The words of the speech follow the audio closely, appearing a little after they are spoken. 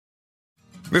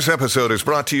This episode is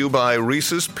brought to you by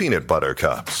Reese's Peanut Butter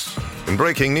Cups. In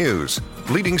breaking news,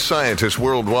 leading scientists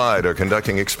worldwide are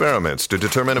conducting experiments to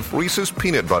determine if Reese's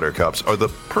Peanut Butter Cups are the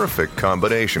perfect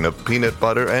combination of peanut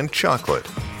butter and chocolate.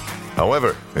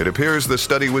 However, it appears the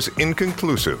study was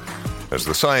inconclusive, as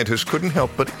the scientists couldn't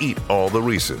help but eat all the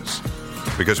Reese's.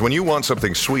 Because when you want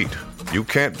something sweet, you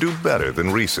can't do better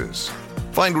than Reese's.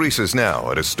 Find Reese's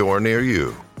now at a store near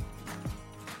you.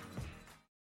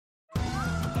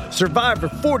 Survivor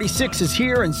 46 is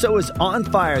here, and so is On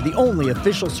Fire, the only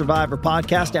official Survivor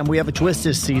podcast, and we have a twist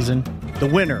this season. The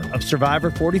winner of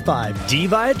Survivor 45, Dee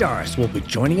Valladares, will be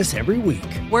joining us every week.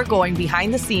 We're going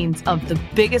behind the scenes of the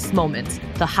biggest moments,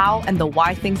 the how and the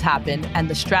why things happen, and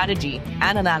the strategy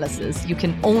and analysis you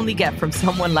can only get from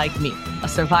someone like me, a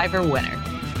Survivor winner.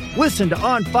 Listen to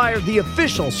On Fire, the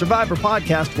official Survivor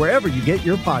podcast, wherever you get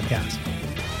your podcast.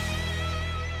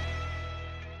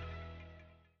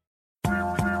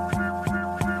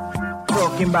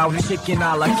 Talking about chicken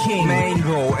a la king,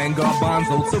 mango and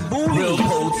garbanzo tabbouleh,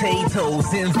 grilled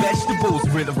potatoes and vegetables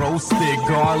with roasted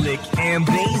garlic and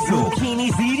basil, zucchini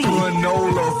ziti,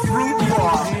 granola fruit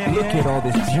bar. Look at all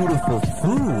this beautiful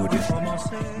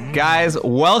food. Guys,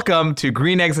 welcome to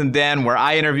Green Eggs and Dan, where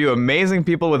I interview amazing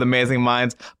people with amazing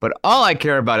minds, but all I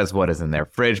care about is what is in their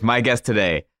fridge. My guest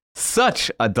today, such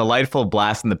a delightful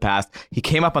blast in the past. He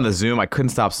came up on the Zoom. I couldn't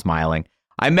stop smiling.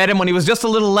 I met him when he was just a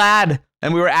little lad,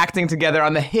 and we were acting together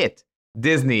on the hit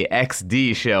Disney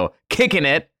XD show, Kickin'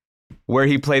 It, where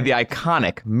he played the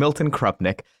iconic Milton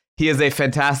Krupnik. He is a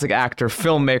fantastic actor,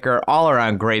 filmmaker,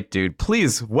 all-around great dude.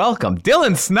 Please welcome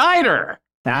Dylan Snyder.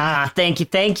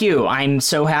 Thank you. I'm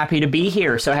so happy to be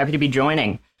here. So happy to be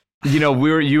joining. You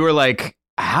know, you were like,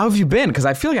 how have you been? Because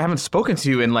I feel like I haven't spoken to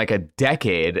you in like a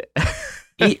decade.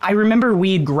 I remember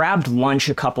we grabbed lunch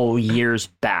a couple years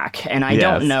back, and I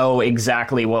don't know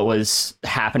exactly what was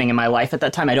happening in my life at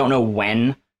that time. I don't know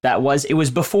when that was. It was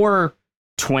before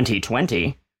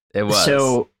 2020. It was.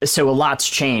 So a lot's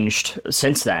changed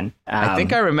since then. I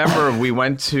think I remember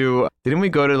didn't we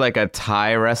go to like a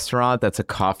Thai restaurant that's a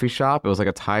coffee shop? It was like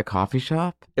a Thai coffee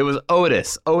shop. It was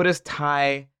Otis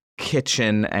Thai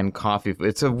Kitchen and Coffee.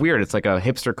 It's it's like a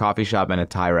hipster coffee shop and a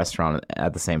Thai restaurant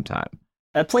at the same time.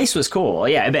 That place was cool.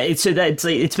 Yeah, it's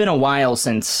been a while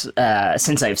since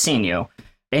I've seen you.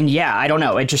 And yeah, I don't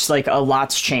know. It just like a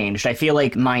lot's changed. I feel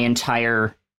like my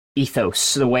entire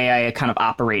ethos, the way I kind of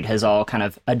operate, has all kind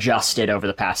of adjusted over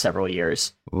the past several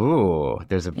years. Ooh,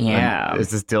 is this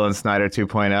Dylan Snyder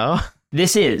 2.0?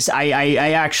 This is. I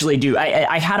actually do.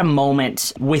 I had a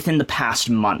moment within the past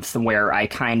month where I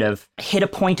kind of hit a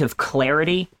point of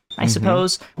clarity, I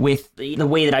suppose, with the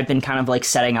way that I've been kind of like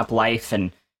setting up life,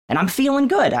 and I'm feeling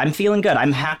good.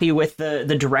 I'm happy with the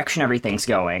direction everything's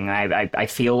going. I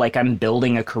feel like I'm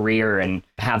building a career and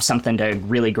have something to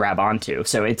really grab onto.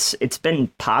 So it's been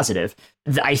positive.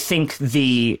 I think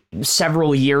the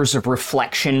several years of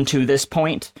reflection to this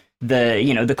point,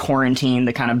 the quarantine,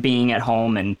 the kind of being at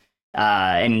home, and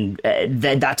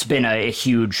that's been a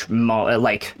huge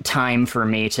time for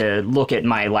me to look at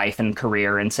my life and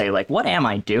career and say, like, what am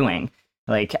I doing?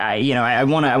 Like, I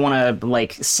want to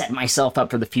like set myself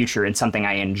up for the future in something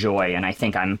I enjoy, and I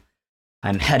think I'm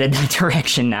headed that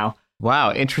direction now.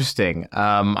 Wow, interesting.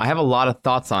 I have a lot of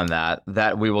thoughts on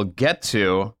that we will get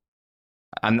to.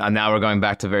 And now we're going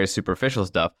back to very superficial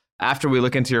stuff. After we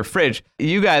look into your fridge,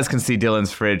 you guys can see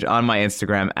Dylan's fridge on my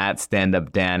Instagram at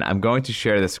StandUpDan. I'm going to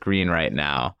share the screen right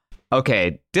now.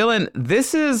 Okay, Dylan,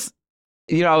 this is,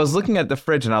 I was looking at the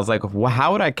fridge and I was like, well,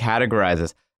 how would I categorize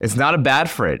this? It's not a bad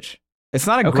fridge. It's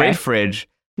not a great fridge.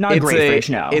 Not a great fridge,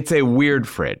 no. It's a weird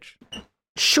fridge.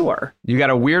 Sure. You got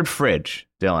a weird fridge,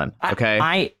 Dylan, okay?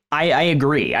 I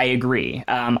agree.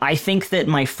 I think that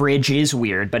my fridge is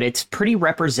weird, but it's pretty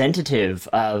representative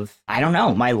of, I don't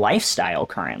know, my lifestyle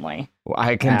currently. Well,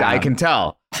 I can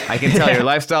tell. Your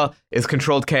lifestyle is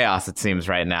controlled chaos, it seems,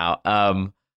 right now.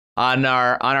 On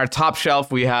our top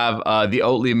shelf, we have the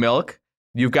Oatly milk.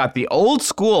 You've got the old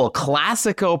school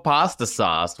Classico pasta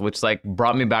sauce, which like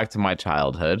brought me back to my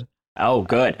childhood. Oh,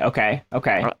 good. Okay.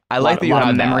 I like that you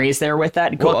have memories there with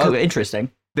that. Cool. Well,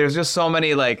 interesting. There's just so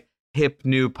many like hip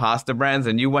new pasta brands,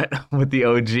 and you went with the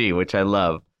OG, which I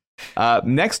love.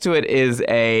 Next to it is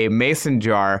a mason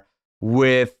jar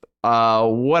with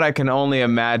what I can only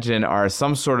imagine are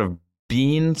some sort of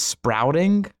bean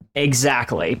sprouting.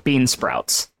 Exactly, bean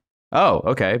sprouts. Oh,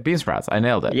 okay, bean sprouts. I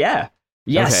nailed it. Yeah.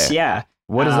 Yes. Okay. Yeah.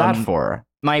 What is that for?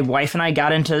 My wife and I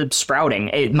got into sprouting.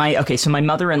 So my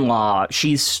mother-in-law,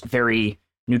 she's very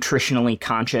nutritionally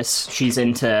conscious. She's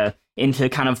into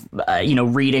kind of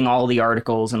reading all the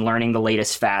articles and learning the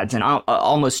latest fads, and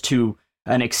almost to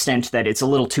an extent that it's a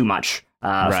little too much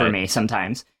for me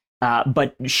sometimes.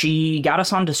 But she got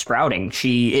us onto sprouting.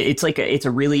 It's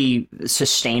a really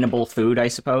sustainable food, I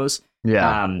suppose.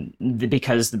 Yeah.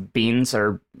 Because the beans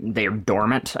they're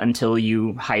dormant until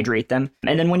you hydrate them.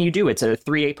 And then when you do, it's a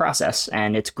 3-day process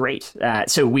and it's great.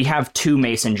 So we have 2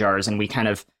 mason jars and we kind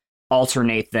of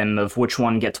alternate them of which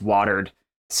one gets watered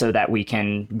so that we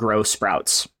can grow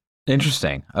sprouts.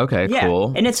 Interesting. Okay, Yeah.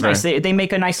 cool. And it's nice. They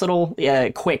make a nice little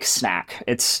quick snack.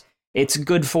 It's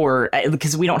good for,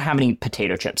 because we don't have any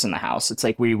potato chips in the house. It's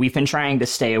like we've been trying to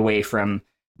stay away from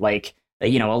like, a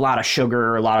lot of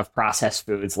sugar, a lot of processed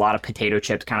foods, a lot of potato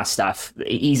chips kind of stuff,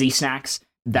 easy snacks.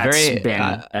 That's been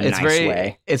a nice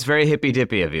way. It's very hippy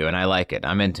dippy of you, and I like it.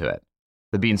 I'm into it.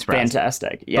 The bean sprouts.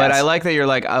 Fantastic. Yes. But I like that you're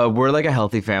like, we're like a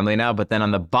healthy family now. But then on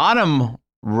the bottom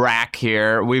rack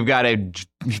here, we've got a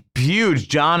huge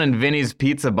John and Vinny's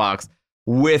pizza box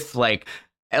with like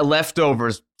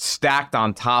leftovers stacked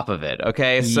on top of it.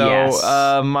 Okay, so Yes.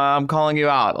 I'm calling you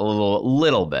out a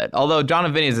little bit. Although John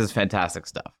and Vinny's is fantastic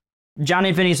stuff. John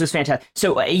and Vinny's was fantastic.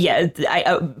 So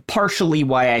partially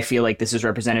why I feel like this is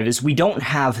representative is we don't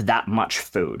have that much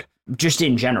food. Just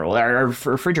in general, our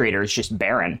refrigerator is just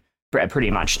barren,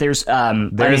 pretty much. There's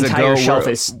an entire shelf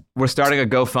is. We're starting a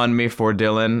GoFundMe for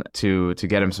Dylan to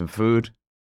get him some food.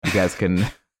 You guys can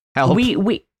help.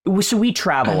 So we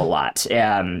travel a lot,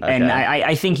 and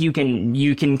I think you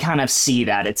can kind of see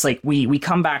that. It's like we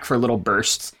come back for little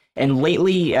bursts, and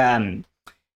lately.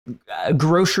 In the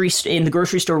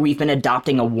grocery store, we've been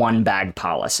adopting a 1-bag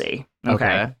policy.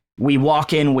 Okay. We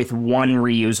walk in with 1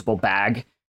 reusable bag,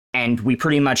 and we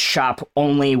pretty much shop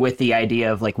only with the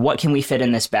idea of like, what can we fit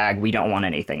in this bag? We don't want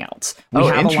anything else.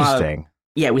 Interesting.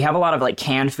 We have a lot of like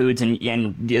canned foods, and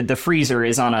the freezer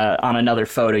is on another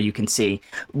photo you can see.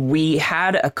 We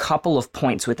had a couple of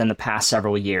points within the past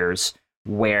several years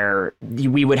where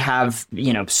we would have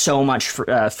so much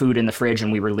food in the fridge,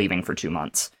 and we were leaving for 2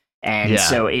 months. And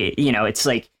so, it's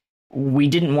like we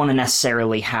didn't want to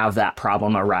necessarily have that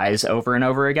problem arise over and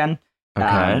over again.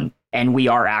 Okay. And we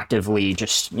are actively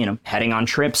just, heading on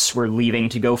trips. We're leaving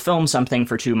to go film something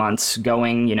for 2 months,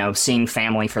 going, seeing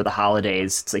family for the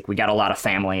holidays. It's like we got a lot of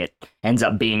family. It ends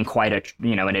up being quite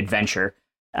an adventure.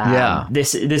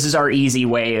 This is our easy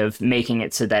way of making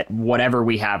it so that whatever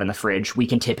we have in the fridge, we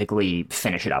can typically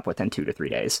finish it up within 2 to 3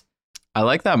 days. I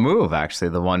like that move, actually,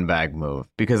 the 1-bag move,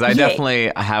 because I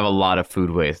definitely have a lot of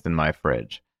food waste in my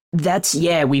fridge.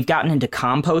 We've gotten into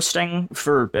composting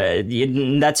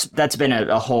that's been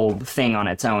a whole thing on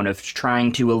its own of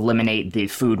trying to eliminate the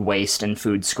food waste and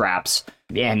food scraps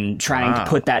and trying to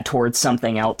put that towards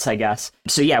something else, I guess.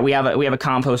 So we have a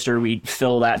composter. We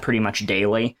fill that pretty much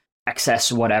daily.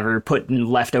 Excess whatever, put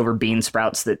leftover bean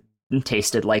sprouts that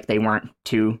tasted like they weren't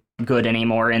too good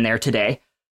anymore in there today.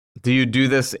 Do you do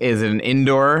this as an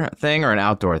indoor thing or an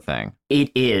outdoor thing?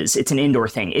 It is. It's an indoor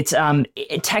thing. It's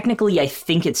technically, I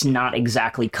think it's not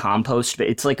exactly compost, but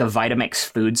it's like a Vitamix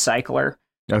food cycler.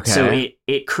 Okay. So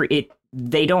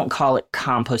they don't call it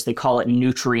compost. They call it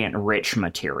nutrient-rich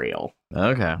material.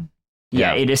 Okay.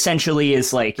 Yeah, it essentially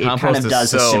is like compost, it kind of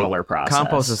does a similar process.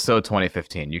 Compost is so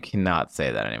 2015. You cannot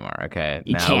say that anymore. Okay,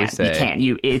 you can't.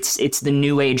 It's the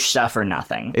new age stuff or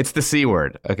nothing. It's the C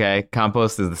word. Okay,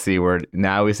 compost is the C word.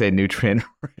 Now we say nutrient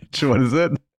rich. What is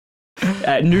it?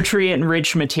 Nutrient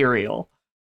rich material.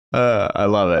 I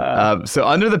love it. So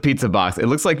under the pizza box, it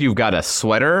looks like you've got a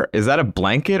sweater. Is that a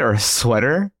blanket or a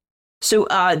sweater? So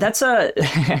that's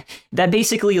that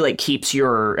basically like keeps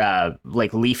your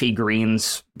like leafy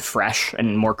greens fresh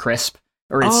and more crisp,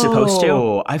 or it's supposed to.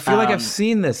 Oh, I feel like I've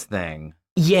seen this thing.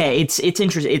 Yeah, it's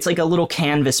interesting. It's like a little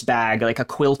canvas bag, like a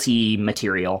quilty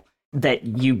material that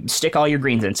you stick all your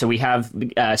greens in. So we have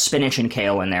spinach and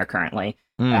kale in there currently,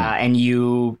 and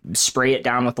you spray it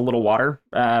down with a little water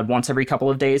once every couple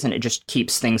of days, and it just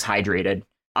keeps things hydrated.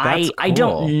 That's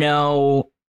cool.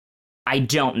 I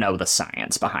don't know the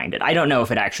science behind it. I don't know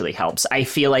if it actually helps. I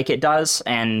feel like it does,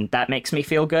 and that makes me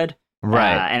feel good.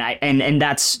 Right. And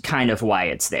that's kind of why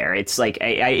it's there. It's like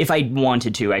if I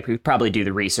wanted to, I could probably do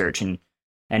the research and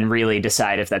really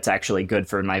decide if that's actually good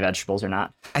for my vegetables or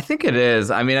not. I think it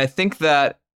is. I mean, I think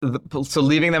that so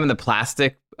leaving them in the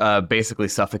plastic basically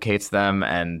suffocates them,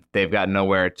 and they've got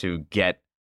nowhere to get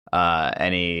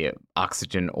any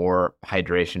oxygen or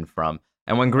hydration from.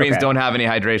 And when greens don't have any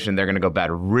hydration, they're going to go bad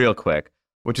real quick,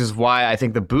 which is why I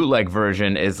think the bootleg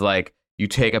version is like you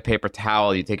take a paper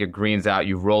towel, you take your greens out,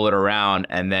 you roll it around,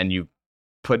 and then you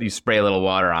spray a little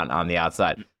water on the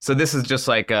outside. So this is just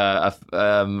like a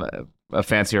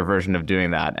fancier version of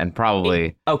doing that, and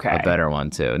probably a better one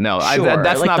too. No, sure.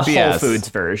 That's like not the BS. Whole Foods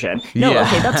version. No,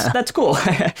 that's cool.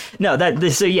 No,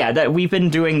 that we've been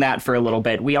doing that for a little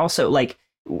bit. We also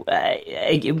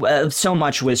so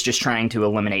much was just trying to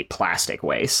eliminate plastic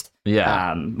waste.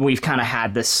 Yeah. We've kind of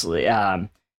had this.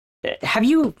 Have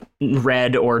you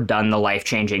read or done The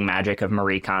Life-Changing Magic of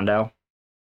Marie Kondo?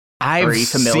 I've Are you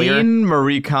familiar? seen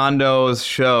Marie Kondo's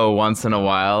show once in a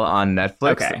while on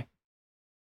Netflix. Okay.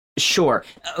 Sure.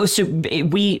 So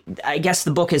I guess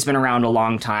the book has been around a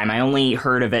long time. I only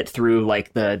heard of it through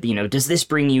like the, does this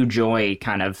bring you joy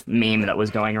kind of meme that was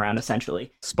going around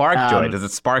essentially. Spark joy. Does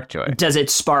it spark joy? Does it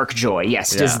spark joy?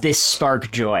 Yes. Yeah. Does this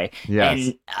spark joy?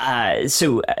 Yes.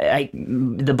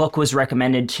 And the book was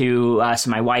recommended to us.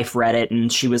 My wife read it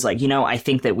and she was like, I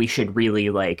think that we should really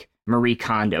like Marie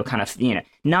Kondo kind of,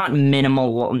 not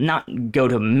go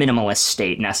to minimalist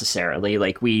state necessarily.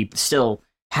 Like we still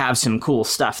have some cool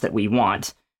stuff that we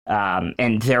want.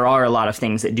 And there are a lot of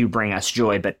things that do bring us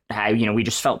joy, but we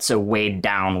just felt so weighed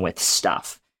down with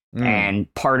stuff.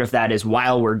 And part of that is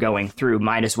while we're going through,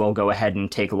 might as well go ahead and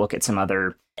take a look at some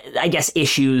other, I guess,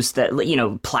 issues that,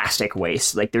 plastic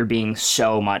waste, like there being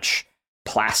so much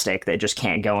plastic that just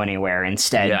can't go anywhere.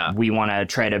 Instead, we want to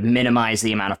try to minimize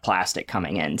the amount of plastic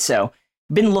coming in. So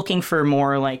been looking for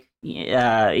more like,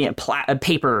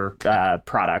 paper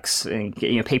products,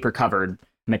 paper covered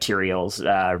materials,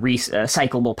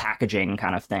 recyclable packaging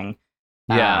kind of thing.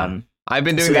 Yeah. I've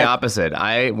been doing the opposite.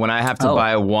 When I have to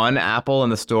buy one apple in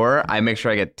the store, I make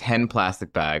sure I get 10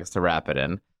 plastic bags to wrap it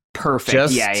in.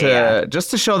 Perfect.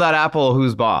 Just to show that apple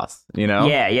who's boss,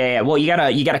 Yeah. Well, you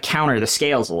gotta counter the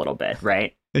scales a little bit,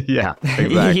 right? Yeah,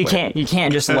 exactly. You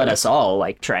can't just let us all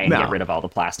like try and get rid of all the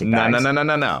plastic bags.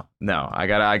 No. I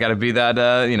gotta be that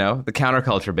the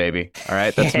counterculture baby. All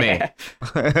right, that's me.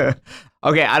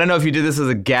 Okay, I don't know if you did this as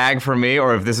a gag for me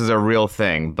or if this is a real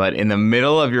thing, but in the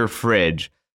middle of your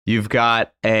fridge, you've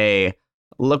got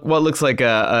what looks like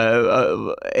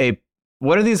a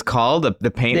what are these called?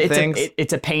 The paint things?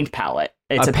 It's a paint palette.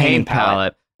 It's a paint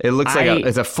palette. It looks like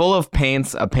it's a full of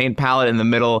paints, a paint palette in the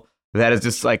middle that is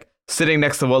just like sitting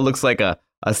next to what looks like a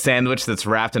sandwich that's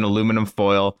wrapped in aluminum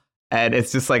foil, and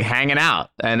it's just like hanging out.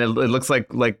 And it looks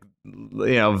like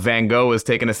Van Gogh was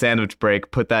taking a sandwich break,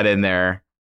 put that in there,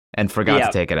 and forgot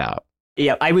to take it out.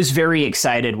 Yeah, I was very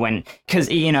excited because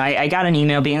I got an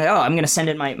email being like, oh, I'm going to send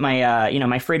in my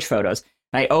my fridge photos.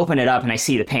 And I open it up and I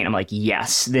see the paint. I'm like,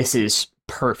 yes, this is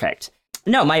perfect.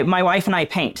 No, my wife and I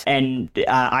paint, and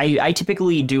I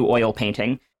typically do oil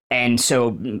painting. And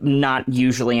so not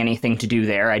usually anything to do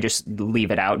there. I just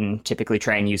leave it out and typically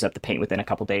try and use up the paint within a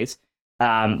couple days.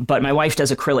 But my wife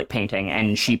does acrylic painting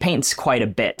and she paints quite a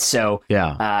bit. So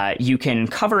you can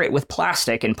cover it with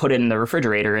plastic and put it in the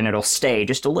refrigerator and it'll stay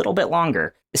just a little bit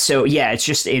longer. So yeah,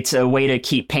 it's a way to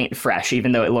keep paint fresh,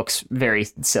 even though it looks very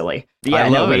silly. Yeah, I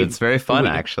love it. It's very fun,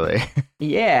 actually.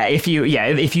 Yeah, if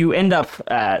you end up,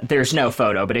 there's no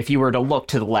photo, but if you were to look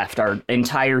to the left, our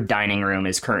entire dining room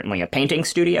is currently a painting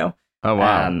studio. Oh,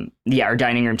 wow. Our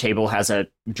dining room table has a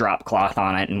drop cloth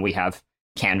on it and we have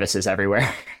canvases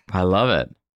everywhere. I love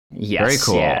it. Yes. Very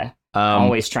cool. Yeah.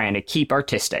 Always trying to keep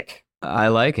artistic. I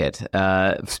like it.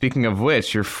 Speaking of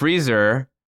which, your freezer,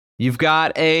 you've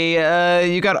got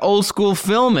old school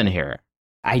film in here.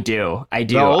 I do.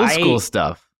 The old school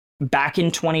stuff. Back in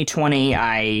 2020,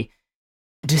 I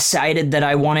decided that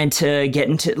I wanted to get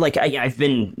into, like, I've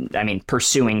been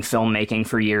pursuing filmmaking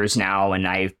for years now, and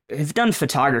I've done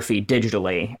photography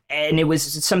digitally, and it was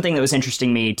something that was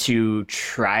interesting me to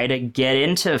try to get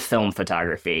into film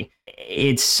photography.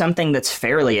 It's something that's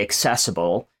fairly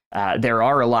accessible. There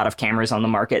are a lot of cameras on the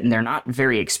market, and they're not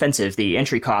very expensive. The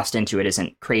entry cost into it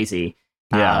isn't crazy.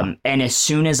 Yeah. And as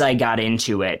soon as I got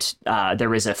into it, there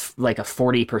was a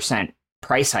 40%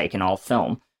 price hike in all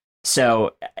film.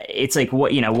 So it's like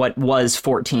what was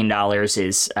 $14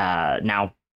 is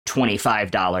now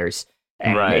 $25,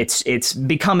 and right. it's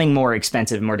becoming more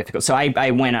expensive and more difficult. So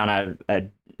I went on a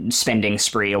spending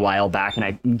spree a while back, and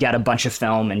I got a bunch of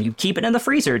film, and you keep it in the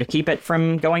freezer to keep it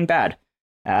from going bad.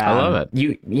 I love it.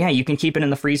 You can keep it in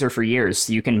the freezer for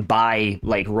years. You can buy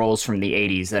like rolls from the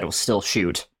 80s that'll still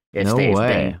shoot if they've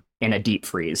been in a deep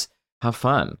freeze. How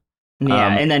fun.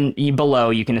 Yeah, and then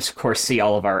below you can of course see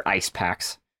all of our ice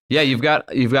packs. Yeah, you've got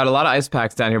a lot of ice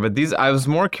packs down here, but I was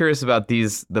more curious about the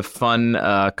fun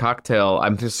cocktail.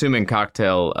 I'm assuming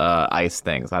cocktail ice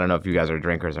things. I don't know if you guys are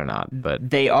drinkers or not, but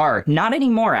they are not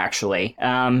anymore actually.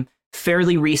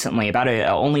 Fairly recently,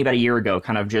 only about a year ago,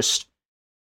 kind of just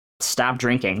stopped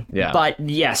drinking. Yeah. But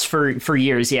yes, for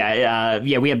years, yeah,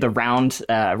 we have the round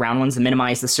ones that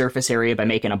minimize the surface area by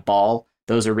making a ball.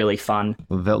 Those are really fun.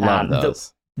 Love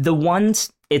those. The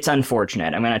ones, it's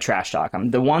unfortunate, I'm going to trash talk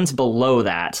them. The ones below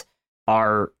that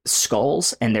are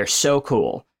skulls, and they're so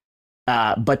cool.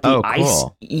 But the ice,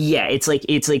 cool. yeah, it's like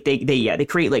they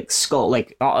create like skull,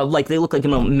 like they look like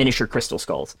little miniature crystal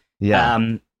skulls.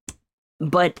 Yeah.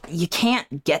 But you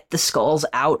can't get the skulls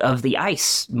out of the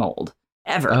ice mold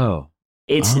ever. Oh.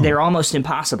 They're almost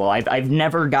impossible. I've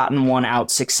never gotten one out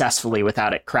successfully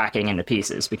without it cracking into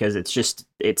pieces because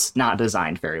it's not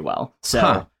designed very well.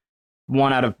 So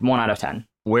 1 out of 10.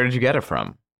 Where did you get it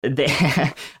from?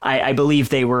 I believe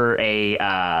they were a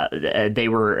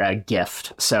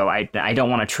gift. So I don't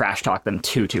want to trash talk them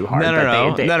too hard.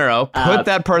 No. Put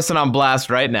that person on blast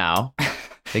right now.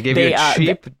 They gave you a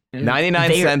cheap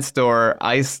 99-cent store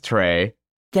ice tray.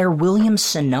 They're Williams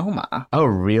Sonoma. Oh,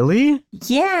 really?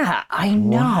 Yeah, I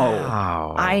know.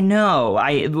 Wow. I know.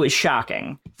 It was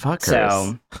shocking. Fuckers.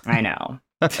 So, I know.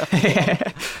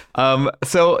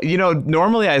 So,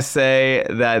 normally I say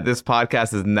that this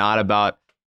podcast is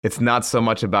it's not so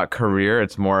much about career.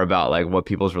 It's more about like what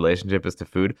people's relationship is to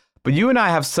food. But you and I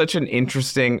have such an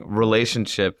interesting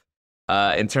relationship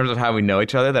in terms of how we know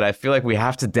each other that I feel like we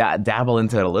have to dabble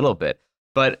into it a little bit.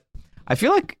 But I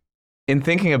feel like in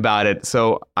thinking about it,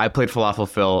 so I played Falafel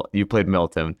Phil, you played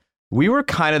Milton. We were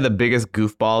kind of the biggest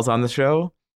goofballs on the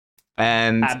show.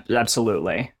 And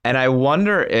absolutely. And I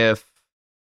wonder if,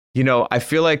 I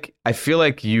feel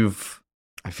like you've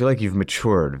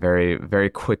matured very, very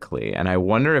quickly. And I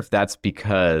wonder if that's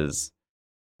because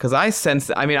I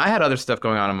had other stuff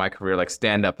going on in my career, like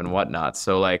stand-up and whatnot.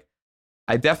 So like,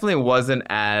 I definitely wasn't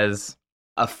as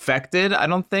affected, I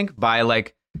don't think, by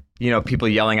like, people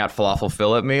yelling out Falafel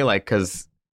Phil at me, like,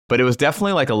 but it was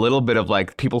definitely like a little bit of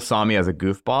like, people saw me as a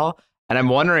goofball. And I'm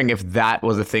wondering if that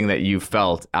was a thing that you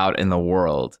felt out in the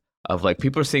world of like,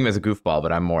 people are seeing me as a goofball,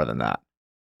 but I'm more than that.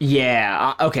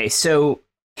 Yeah. Okay. So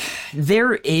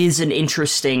there is an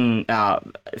interesting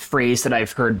phrase that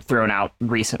I've heard thrown out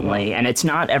recently, and it's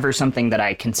not ever something that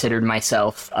I considered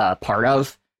myself part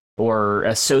of or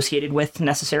associated with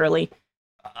necessarily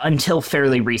until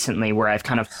fairly recently, where I've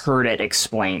kind of heard it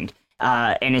explained.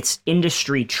 And it's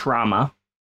industry trauma.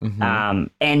 Mm-hmm.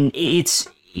 And it's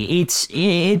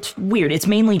weird. It's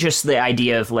mainly just the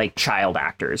idea of like child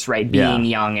actors, right? Being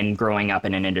young and growing up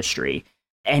in an industry.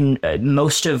 And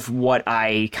most of what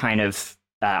I kind of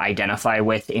identify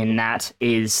with in that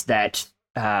is that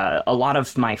a lot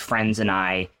of my friends and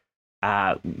I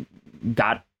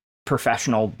got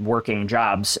professional working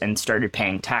jobs and started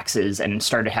paying taxes and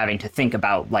started having to think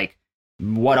about like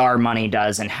what our money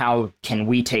does and how can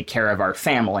we take care of our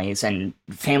families, and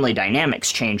family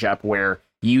dynamics change up where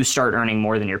you start earning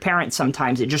more than your parents.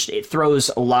 Sometimes it throws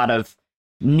a lot of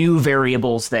new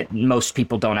variables that most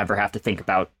people don't ever have to think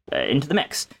about into the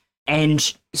mix.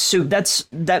 And so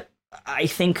that I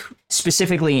think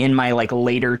specifically in my like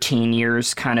later teen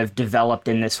years kind of developed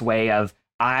in this way of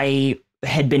I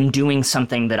had been doing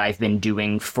something that I've been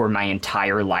doing for my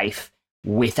entire life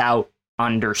without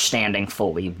understanding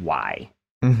fully why.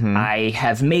 Mm-hmm. I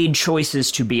have made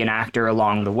choices to be an actor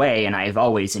along the way, and I've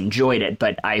always enjoyed it,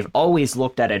 but I've always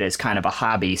looked at it as kind of a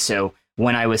hobby. So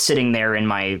when I was sitting there in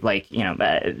my,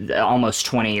 almost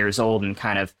 20 years old and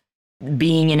kind of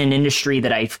being in an industry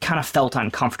that I've kind of felt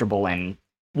uncomfortable in,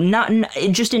 not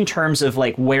just in terms of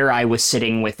like where I was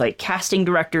sitting with like casting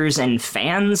directors and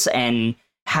fans and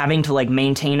having to like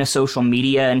maintain a social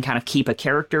media and kind of keep a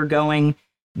character going.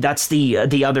 That's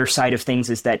the other side of things,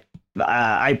 is that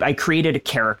I created a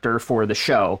character for the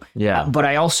show, but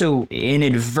I also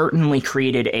inadvertently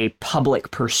created a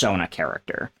public persona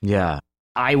character. Yeah.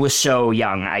 I was so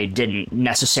young, I didn't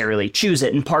necessarily choose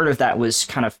it, and part of that was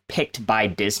kind of picked by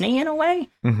Disney in a way.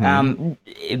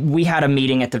 Mm-hmm. We had a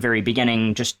meeting at the very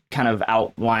beginning, just kind of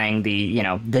outlining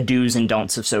the do's and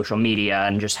don'ts of social media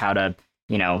and just how to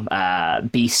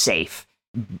be safe.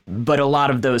 But a lot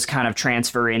of those kind of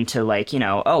transfer into like,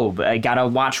 I gotta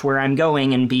watch where I'm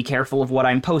going and be careful of what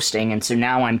I'm posting. And so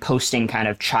now I'm posting kind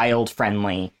of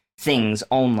child-friendly things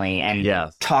only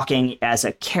and talking as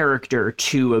a character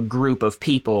to a group of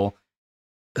people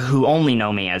who only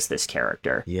know me as this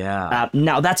character. Yeah.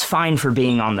 Now, that's fine for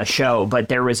being on the show, but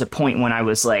there was a point when I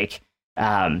was like,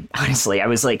 honestly, I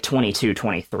was like 22,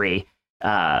 23,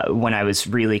 when I was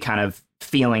really kind of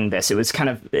feeling this. It was kind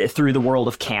of through the world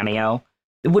of Cameo.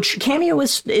 Which Cameo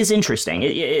is interesting.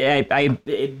 Did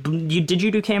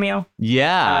you do Cameo?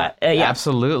 Yeah,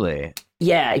 absolutely.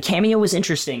 Yeah, Cameo was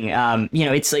interesting.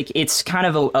 It's kind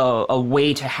of a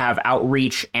way to have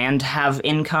outreach and have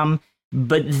income,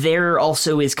 but there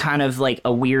also is kind of like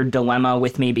a weird dilemma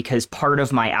with me because part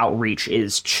of my outreach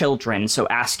is children. So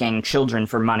asking children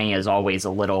for money is always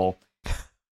a little.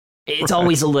 It's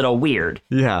always a little weird.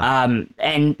 Yeah.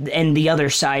 And the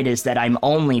other side is that I'm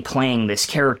only playing this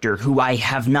character who I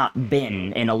have not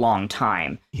been in a long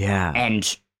time. Yeah.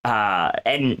 And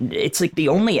and it's like the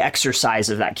only exercise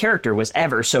of that character was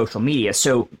ever social media.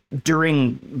 So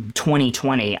during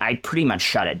 2020, I pretty much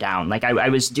shut it down. Like I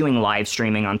was doing live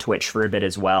streaming on Twitch for a bit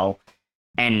as well.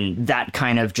 And that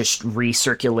kind of just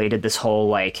recirculated this whole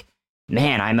like,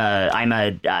 man,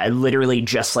 I'm literally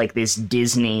just like this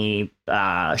Disney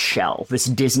shell, this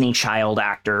Disney child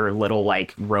actor, little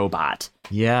like robot.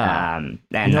 Yeah.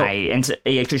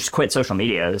 I just quit social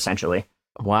media essentially.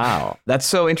 Wow. That's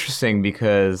so interesting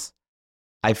because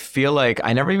I feel like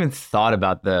I never even thought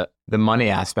about the money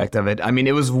aspect of it. I mean,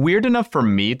 it was weird enough for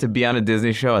me to be on a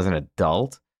Disney show as an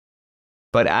adult,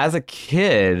 but as a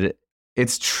kid,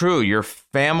 it's true. Your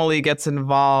family gets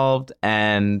involved,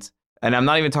 and I'm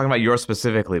not even talking about yours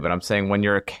specifically, but I'm saying when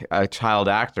you're a child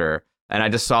actor, and I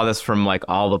just saw this from like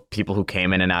all the people who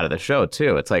came in and out of the show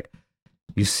too. It's like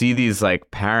you see these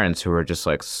like parents who are just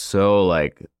like so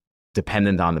like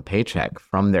dependent on the paycheck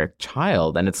from their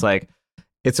child, and it's like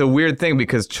it's a weird thing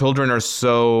because children are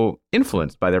so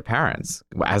influenced by their parents,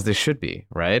 as they should be,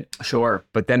 right? Sure.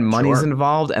 But then money's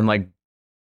involved, and like,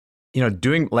 you know,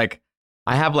 doing like,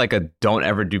 I have like a don't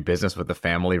ever do business with the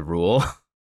family rule.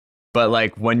 But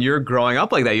like when you're growing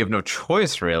up like that, you have no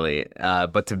choice really,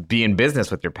 but to be in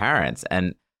business with your parents.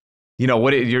 And you know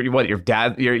your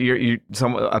dad,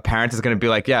 a parent is going to be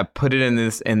like, yeah, put it in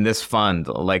this fund.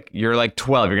 Like you're like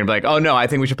 12, you're going to be like, oh no, I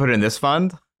think we should put it in this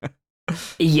fund.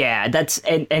 Yeah,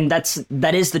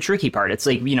 that is the tricky part. It's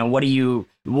like, you know, what do you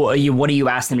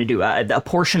ask them to do? A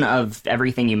portion of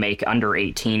everything you make under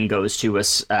 18 goes to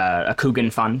a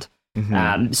Coogan fund.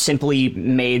 Mm-hmm. Simply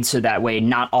made so that way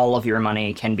not all of your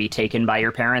money can be taken by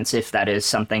your parents if that is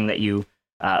something that you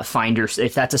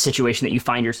if that's a situation that you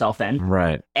find yourself in.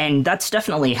 Right. And that's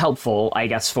definitely helpful, I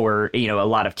guess, for, you know, a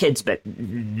lot of kids. But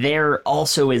there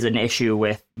also is an issue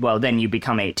with, well, then you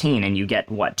become 18 and you get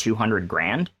what,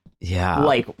 $200,000? Yeah.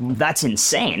 Like, that's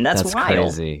insane. That's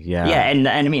wild. Crazy. Yeah. Yeah. And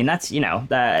I mean, that's, you know,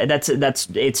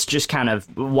 it's just kind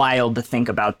of wild to think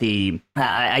about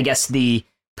I guess the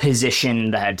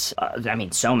position that I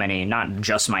mean, so many, not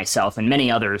just myself and many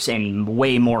others in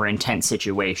way more intense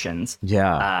situations, you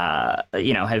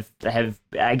know, have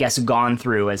I guess gone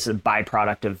through as a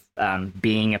byproduct of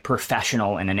being a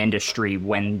professional in an industry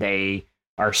when they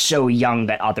are so young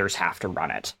that others have to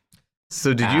run it.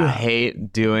 So did you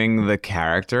hate doing the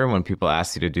character when people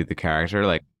asked you to do the character?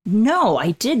 Like, no,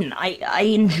 I didn't. I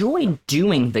enjoyed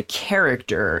doing the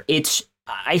character.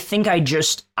 I think I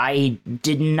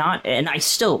did not, and I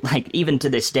still, like, even to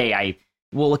this day, I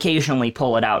will occasionally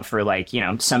pull it out for, like, you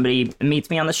know, somebody meets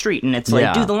me on the street and it's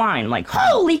like, do the line, like,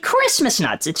 holy Christmas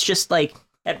nuts. It's just like,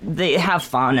 they have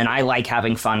fun, and I like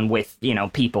having fun with, you know,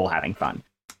 people having fun.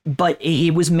 But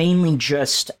it was mainly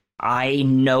just, I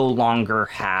no longer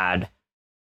had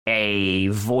a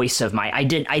voice of I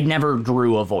never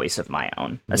grew a voice of my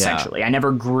own, essentially. Yeah. I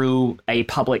never grew a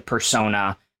public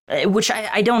persona, which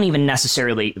I don't even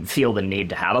necessarily feel the need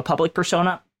to have a public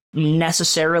persona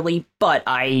necessarily, but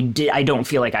I don't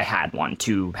feel like I had one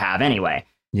to have anyway.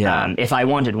 Yeah. If I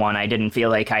wanted one, I didn't feel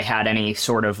like I had any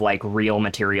sort of like real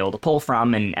material to pull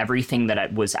from, and everything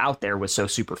that was out there was so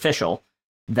superficial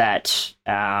that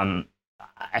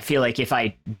I feel like if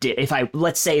I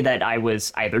let's say that I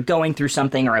was either going through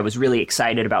something or I was really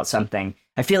excited about something,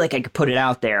 I feel like I could put it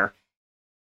out there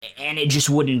and it just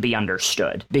wouldn't be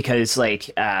understood because like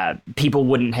people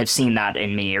wouldn't have seen that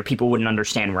in me, or people wouldn't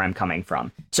understand where I'm coming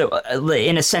from. So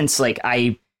in a sense, like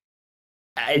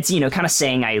it's, you know, kind of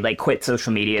saying I like quit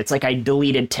social media. It's like I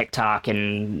deleted TikTok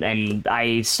and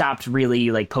I stopped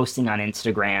really like posting on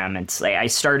Instagram. It's like I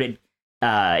started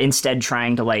instead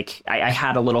trying to like, I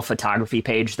had a little photography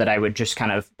page that I would just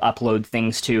kind of upload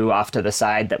things to off to the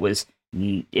side that was,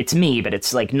 it's me, but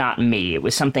it's like not me. It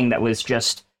was something that was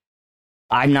just,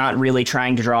 I'm not really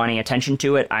trying to draw any attention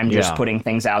to it. I'm just putting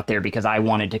things out there because I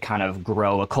wanted to kind of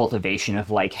grow a cultivation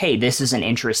of like, hey, this is an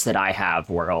interest that I have,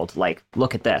 world. Like,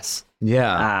 look at this.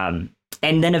 Yeah.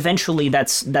 And then eventually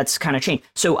that's kind of changed.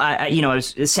 So, you know, I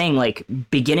was saying like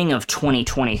beginning of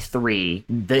 2023,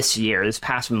 this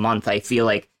past month, I feel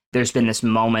like there's been this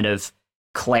moment of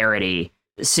clarity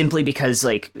simply because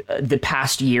like the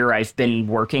past year I've been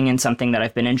working in something that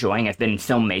I've been enjoying. I've been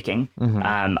filmmaking.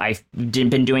 Mm-hmm. I've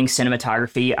been doing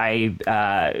cinematography.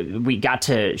 We got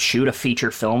to shoot a feature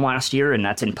film last year, and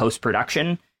that's in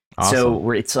post-production. Awesome.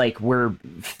 So it's like we're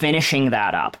finishing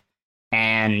that up.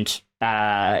 And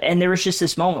there was just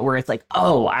this moment where it's like,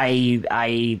 oh,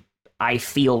 I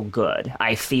feel good.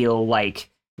 I feel like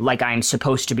I'm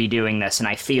supposed to be doing this, and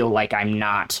I feel like I'm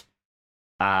not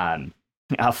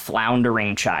a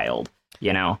floundering child,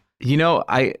 you know? You know,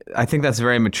 I think that's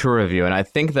very mature of you, and I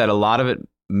think that a lot of it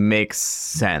makes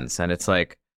sense. And it's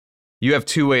like, you have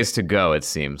two ways to go, it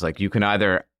seems. Like you can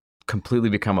either completely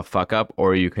become a fuck up,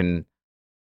 or you can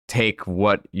take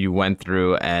what you went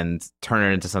through and turn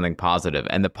it into something positive.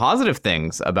 And the positive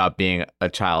things about being a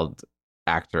child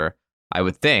actor, I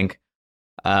would think,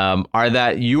 are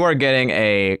that you are getting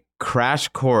a crash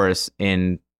course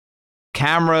in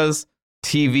cameras,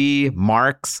 TV,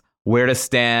 marks, where to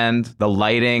stand, the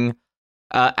lighting.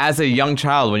 As a young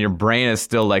child, when your brain is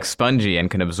still like spongy and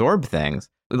can absorb things,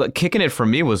 Kicking It for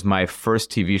me was my first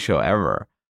TV show ever.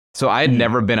 So I had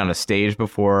never been on a stage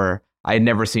before. I had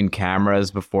never seen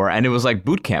cameras before. And it was like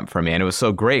boot camp for me. And it was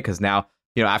so great because now,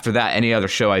 after that, any other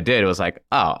show I did, it was like,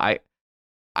 oh, I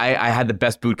had the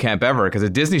best boot camp ever, because a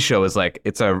Disney show is like,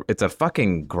 it's a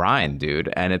fucking grind,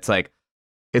 dude. And it's like,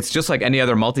 it's just like any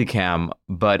other multicam,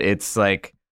 but it's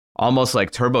like almost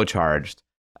like turbocharged.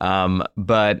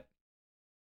 But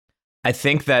I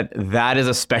think that is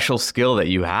a special skill that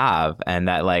you have, and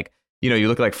that like, you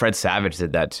look like Fred Savage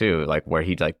did that too, like where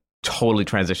he like totally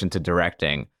transitioned to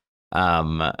directing.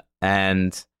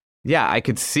 And yeah, I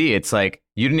could see it's like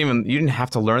you didn't have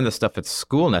to learn this stuff at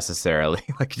school necessarily.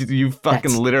 Like you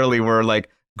fucking literally were like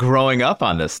growing up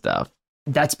on this stuff.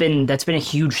 That's been a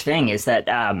huge thing, is that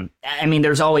I mean,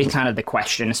 there's always kind of the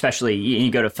question, especially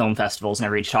you go to film festivals and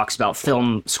everybody talks about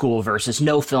film school versus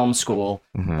no film school.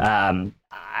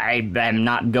 I am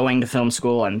not going to film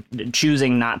school. I'm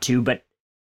choosing not to, but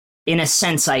in a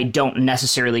sense, I don't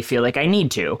necessarily feel like I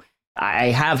need to. I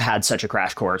have had such a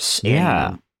crash course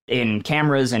in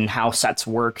cameras and how sets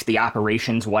work, the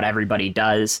operations, what everybody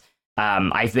does.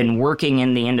 I've been working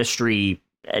in the industry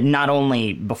not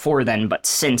only before then, but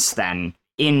since then,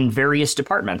 in various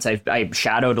departments. I've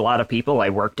shadowed a lot of people. I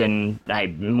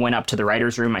went up to the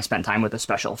writer's room. I spent time with the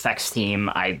special effects team.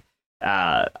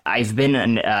 I've been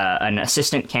an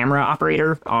assistant camera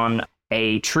operator on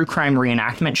a true crime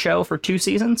reenactment show for 2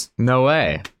 seasons. No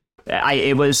way.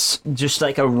 It was just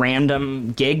like a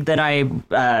random gig that I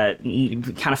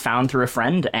kind of found through a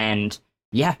friend, and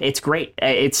yeah, it's great.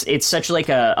 It's such like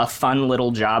a fun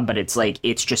little job, but it's like,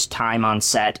 it's just time on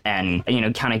set and,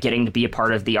 kind of getting to be a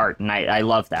part of the art. And I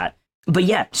love that. But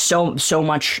yeah, so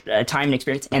much time and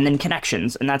experience, and then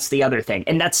connections. And that's the other thing.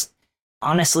 And that's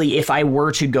honestly, if I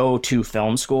were to go to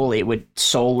film school, it would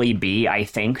solely be, I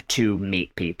think, to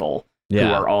meet people who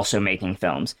are also making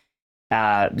films.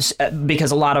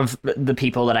 Because a lot of the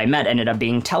people that I met ended up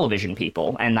being television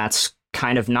people, and that's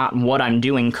kind of not what I'm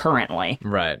doing currently.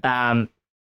 Right.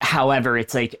 However,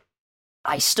 it's like,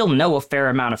 I still know a fair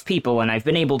amount of people, and I've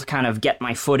been able to kind of get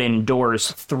my foot indoors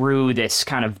through this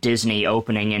kind of Disney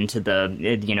opening into the,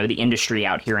 the industry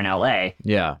out here in LA.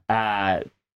 Yeah.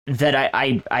 That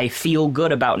I feel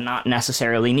good about not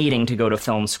necessarily needing to go to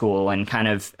film school and kind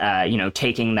of,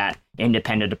 taking that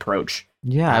independent approach.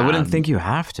 Yeah, I wouldn't think you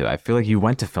have to. I feel like you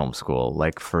went to film school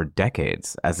like for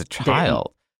decades as a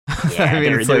child. Yeah, I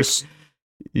mean, it's like,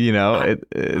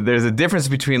 there's a difference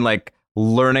between like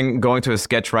going to a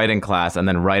sketch writing class and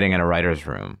then writing in a writer's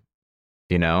room.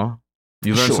 You learn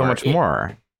so much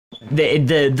more.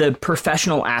 The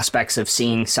professional aspects of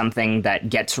seeing something that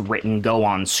gets written go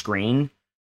on screen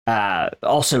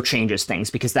also changes things,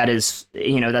 because that is,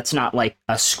 that's not like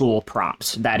a school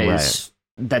prompt. That is,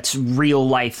 that's real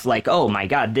life. Like, oh my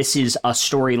God, this is a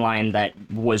storyline that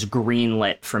was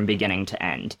greenlit from beginning to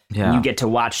end. Yeah. You get to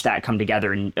watch that come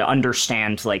together and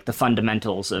understand like the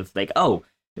fundamentals of like,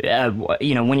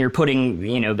 when you're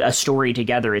putting, a story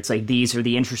together, it's like, these are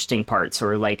the interesting parts,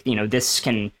 or like, this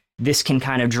can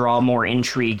kind of draw more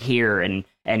intrigue here, and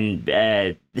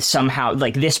somehow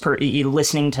like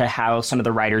listening to how some of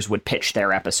the writers would pitch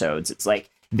their episodes, it's like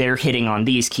they're hitting on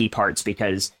these key parts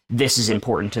because this is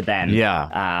important to them.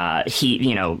 Yeah.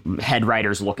 Head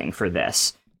writers looking for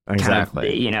this.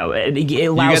 Exactly. Kind of, it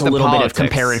allows a little bit of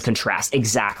compare and contrast.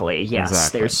 Exactly. Yes.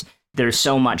 Exactly. There's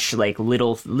so much like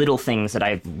little things that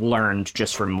I've learned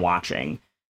just from watching.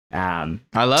 I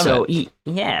love it.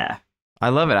 Yeah. I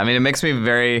love it. I mean, it makes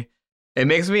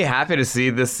me happy to see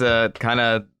this kind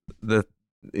of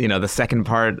the second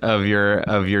part of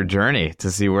your journey, to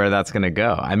see where that's going to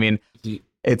go. I mean,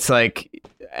 it's like,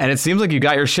 and it seems like you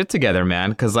got your shit together, man.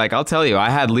 Because like, I'll tell you,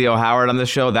 I had Leo Howard on the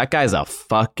show. That guy's a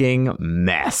fucking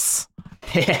mess.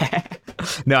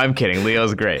 No, I'm kidding.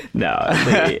 Leo's great. No.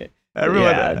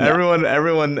 Everyone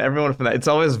from that. It's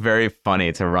always very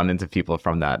funny to run into people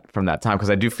from that time, because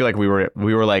I do feel like we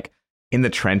were like in the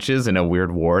trenches in a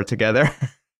weird war together,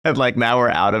 and like now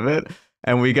we're out of it,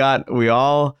 and we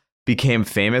all became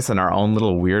famous in our own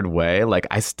little weird way. Like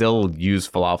I still use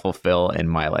Falafel Phil in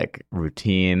my like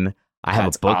routine. I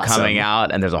have a book coming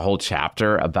out, and there's a whole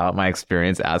chapter about my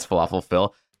experience as Falafel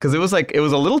Phil. because it was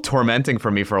a little tormenting for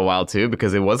me for a while too,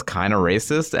 because it was kind of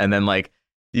racist, and then like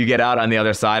you get out on the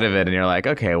other side of it and you're like,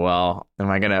 okay, well, am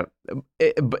I gonna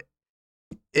but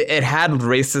it had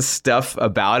racist stuff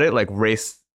about it, like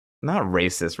not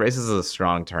racist is a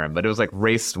strong term, but it was like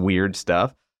race weird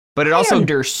stuff, but it also I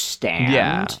understand.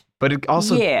 Yeah, but it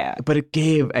also Yeah. but it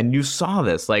gave, and you saw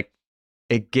this, like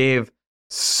it gave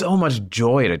so much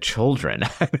joy to children.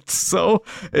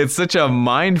 It's such a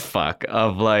mind fuck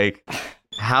of like,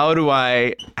 how do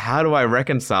I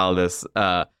reconcile this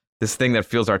this thing that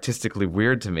feels artistically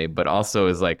weird to me, but also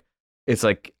is like, it's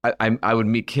like I would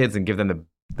meet kids and give them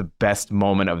the best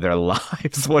moment of their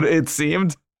lives. What it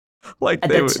seemed like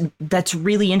that's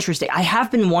really interesting. I have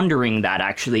been wondering that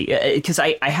actually, because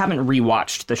I haven't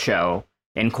rewatched the show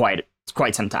in quite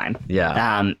some time.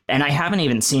 Yeah. And I haven't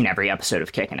even seen every episode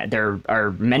of Kicking It. There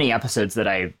are many episodes that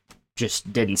I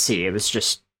just didn't see. It was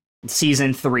just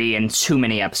season 3 and too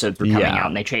many episodes were coming out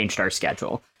and they changed our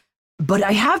schedule. But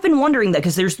I have been wondering that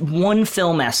because there's one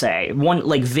film essay, one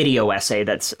like video essay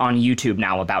that's on YouTube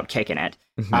now about Kicking It.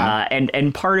 Mm-hmm.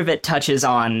 And part of it touches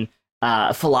on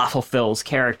Falafel Phil's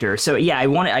character. So yeah,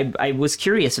 I was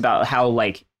curious about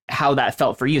how that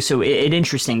felt for you. So it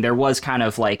interesting. There was kind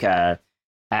of like I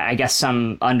guess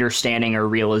some understanding or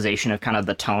realization of kind of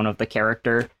the tone of the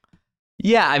character.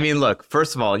 Yeah, I mean, look,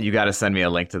 first of all, you got to send me a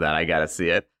link to that. I got to see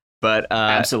it. But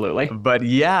absolutely. But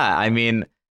yeah, I mean,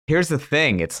 here's the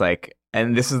thing. It's like,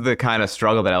 and this is the kind of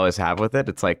struggle that I always have with it.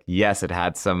 It's like, yes, it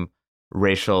had some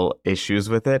racial issues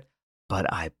with it,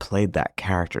 but I played that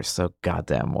character so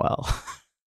goddamn well.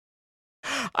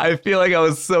 I feel like I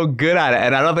was so good at it,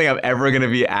 and I don't think I'm ever going to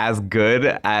be as good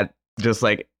at just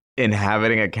like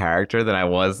inhabiting a character than I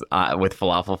was with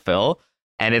Falafel Phil.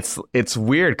 And it's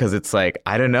weird because it's like,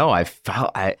 I don't know, I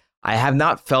have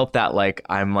not felt that, like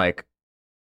I'm like,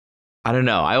 I don't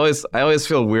know, I always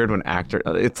feel weird when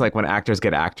it's like when actors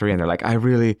get actory and they're like, I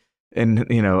really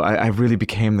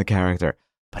became the character,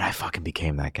 but I fucking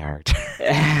became that character.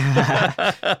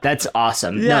 That's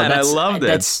awesome. Yeah, and I loved it.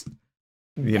 That's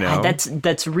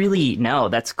really,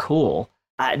 that's cool.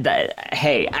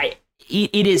 It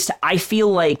is. I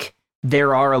feel like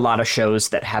there are a lot of shows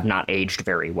that have not aged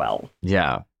very well.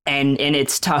 Yeah. And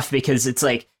it's tough because it's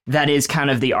like, that is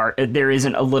kind of the art. There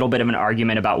isn't a little bit of an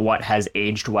argument about what has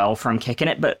aged well from Kicking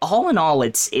It, but all in all,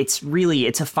 it's a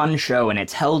fun show, and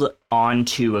it's held on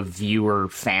to a viewer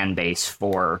fan base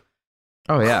for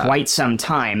quite some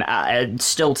time.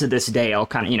 Still to this day, I'll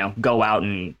kind of, go out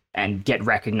and get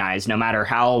recognized no matter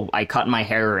how I cut my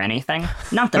hair or anything.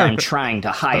 Not that I'm trying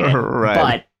to hide it, right.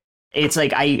 But it's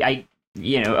like I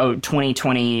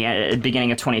 2020,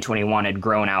 beginning of 2021 had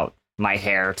grown out my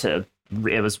hair to,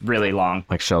 it was really long.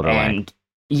 Like shoulder length.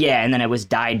 Yeah, and then it was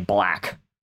dyed black.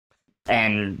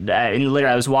 And literally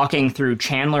I was walking through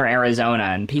Chandler, Arizona,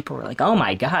 and people were like, oh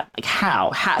my God, like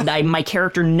how? My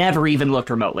character never even looked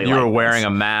remotely like You were wearing a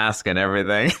mask and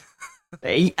everything.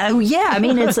 Oh yeah, I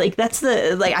mean, it's like, that's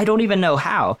the, like, I don't even know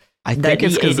how. I think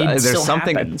it's because there's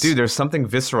something, dude, there's something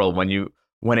visceral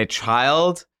when a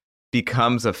child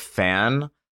becomes a fan.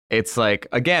 It's like,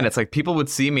 again, it's like people would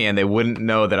see me and they wouldn't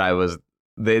know that I was,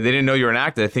 they didn't know you were an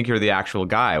actor. They think you're the actual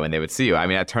guy when they would see you. I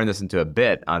mean, I turned this into a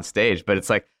bit on stage, but it's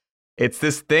like, it's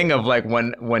this thing of like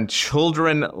when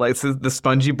children, like it's the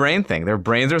spongy brain thing, their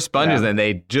brains are sponges and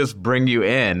they just bring you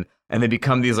in and they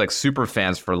become these like super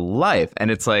fans for life.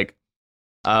 And it's like,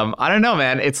 I don't know,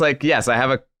 man. It's like, yes, I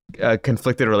have a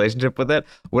conflicted relationship with it.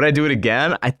 Would I do it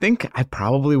again? I think I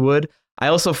probably would. I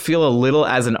also feel a little,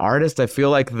 as an artist, I feel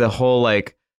like the whole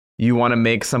like, you want to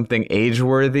make something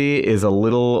age-worthy is a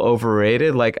little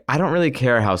overrated. Like, I don't really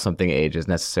care how something ages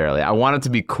necessarily. I want it to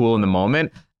be cool in the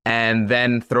moment and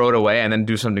then throw it away and then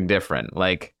do something different.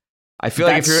 Like, I feel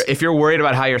like if you're worried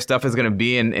about how your stuff is going to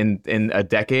be in a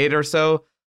decade or so,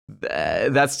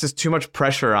 that's just too much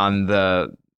pressure on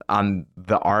the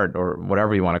art or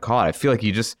whatever you want to call it. I feel like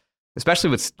you just, especially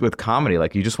with comedy,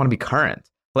 like you just want to be current.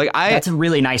 That's a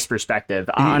really nice perspective.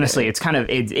 Honestly, it's kind of,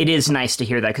 it is nice to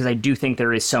hear that, because I do think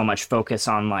there is so much focus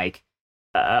on like,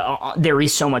 there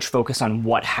is so much focus on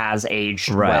what has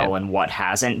aged well and what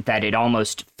hasn't, that it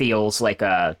almost feels like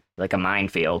a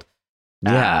minefield.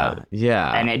 Yeah.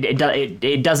 And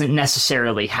it doesn't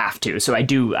necessarily have to. So I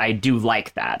do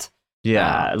like that.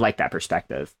 Yeah. Like that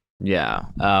perspective. Yeah.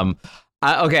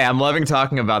 Okay, I'm loving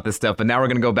talking about this stuff, but now we're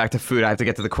going to go back to food. I have to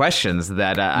get to the questions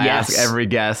that I ask every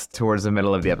guest towards the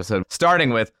middle of the episode.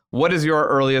 Starting with, what is your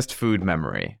earliest food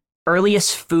memory?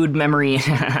 Earliest food memory?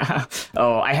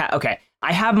 Okay.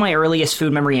 I have my earliest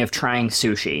food memory of trying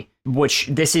sushi, which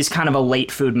this is kind of a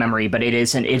late food memory, but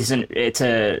it's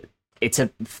a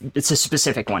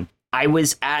specific one. I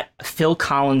was at Phil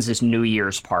Collins' New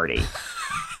Year's party.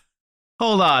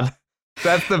 Hold on.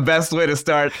 That's the best way to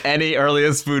start any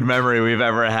earliest food memory we've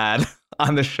ever had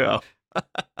on the show.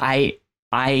 Because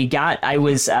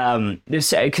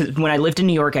when I lived in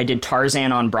New York, I did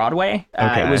Tarzan on Broadway.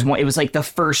 Okay. It was like the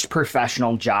first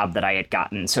professional job that I had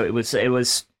gotten. So it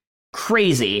was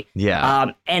crazy.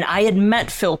 Yeah. And I had met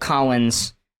Phil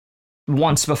Collins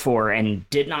once before and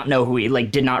did not know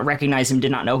did not recognize him,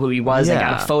 did not know who he was. Yeah. I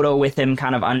got a photo with him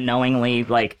kind of unknowingly,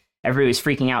 like everybody was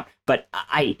freaking out. But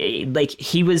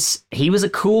he was a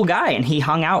cool guy, and he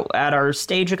hung out at our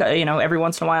stage, every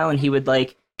once in a while, and he would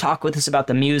like talk with us about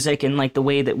the music and like the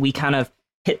way that we kind of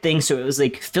hit things. So it was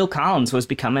like Phil Collins was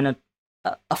becoming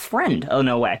a friend in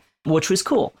a way, which was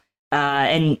cool.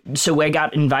 And so I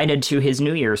got invited to his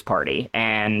New Year's party,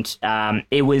 and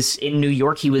it was in New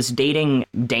York. He was dating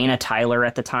Dana Tyler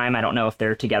at the time. I don't know if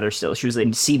they're together still. She was a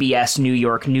CBS New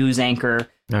York news anchor.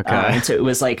 Okay. And so it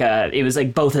was like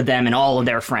both of them and all of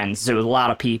their friends. So it was a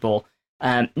lot of people.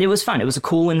 It was fun. It was a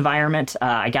cool environment.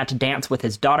 I got to dance with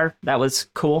his daughter. That was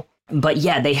cool. But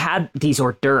yeah, they had these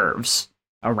hors d'oeuvres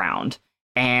around,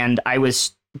 and I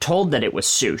was told that it was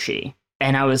sushi,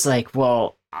 and I was like,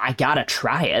 well, I gotta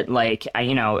try it. Like,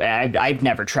 I've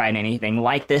never tried anything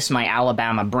like this. My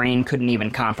Alabama brain couldn't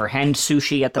even comprehend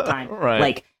sushi at the time. Right.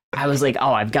 Like, I was like,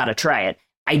 oh, I've got to try it.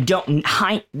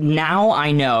 Now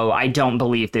I know I don't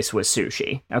believe this was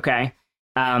sushi. Okay.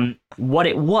 What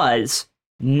it was,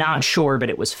 not sure, but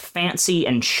it was fancy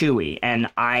and chewy, and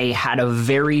I had a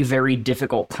very, very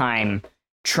difficult time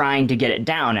trying to get it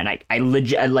down, and I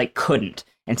couldn't.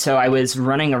 And so I was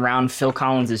running around Phil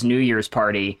Collins' New Year's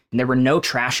party, and there were no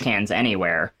trash cans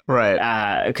anywhere.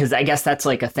 Right. Because I guess that's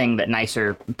like a thing that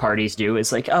nicer parties do,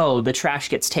 is like, oh, the trash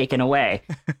gets taken away.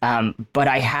 But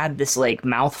I had this like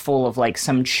mouthful of like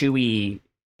some chewy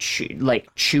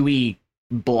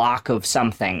block of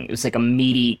something. It was like a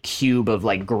meaty cube of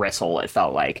like gristle, it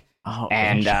felt like. Oh,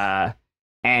 and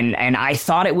I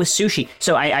thought it was sushi.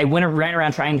 So I ran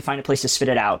around trying to find a place to spit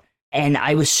it out. And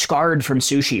I was scarred from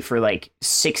sushi for like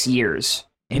 6 years.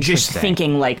 Just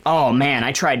thinking like, oh man,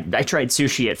 I tried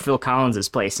sushi at Phil Collins'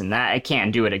 place, and that I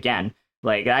can't do it again.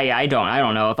 Like I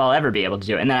don't know if I'll ever be able to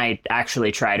do it. And then I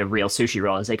actually tried a real sushi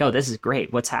roll. I was like, oh, this is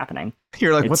great. What's happening?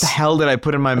 You're like, what the hell did I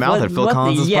put in my mouth at Phil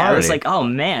Collins' party? Yeah, I was like, oh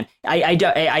man, I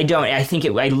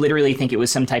literally think it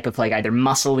was some type of like either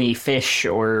muscly fish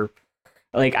or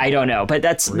like, I don't know. But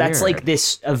that's like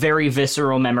a very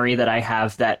visceral memory that I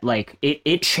have that like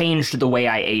it changed the way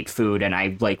I ate food, and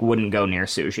I like wouldn't go near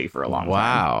sushi for a long time.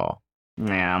 Wow.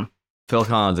 Yeah. Phil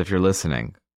Collins, if you're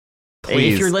listening,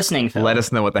 please, if you're listening, Phil, let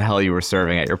us know what the hell you were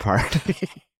serving at your party.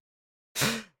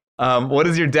 What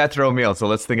is your death row meal? So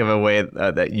let's think of a way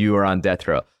that you are on death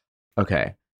row.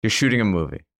 Okay, you're shooting a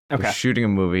movie. Okay. You're shooting a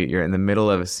movie. You're in the middle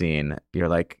of a scene. You're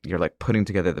like putting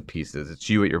together the pieces. It's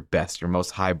you at your best, your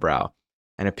most highbrow.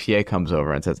 And a PA comes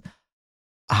over and says,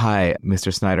 "Hi,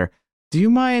 Mr. Snyder. Do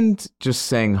you mind just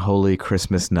saying Holy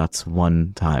Christmas Nuts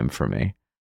one time for me?"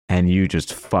 And you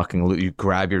just you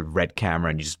grab your red camera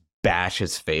and you just bash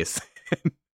his face.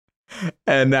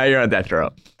 And now you're on death row.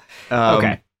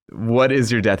 Okay. What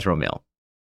is your death row meal?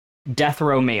 Death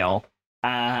row meal.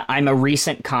 I'm a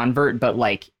recent convert, but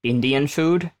like Indian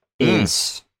food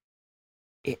is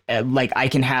like I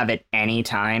can have it any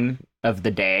time of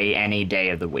the day, any day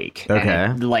of the week. Okay.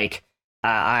 And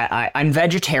I'm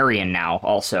vegetarian now,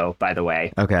 also, by the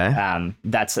way. Okay.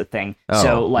 That's the thing. Oh,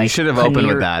 So like you should have opened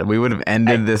with that. We would have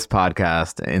ended this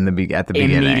podcast at the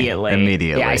beginning.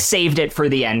 Immediately. Yeah, I saved it for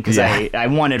the end because I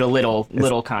wanted a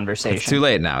little conversation. It's too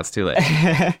late now. It's too late.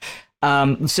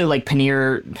 So like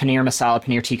paneer masala,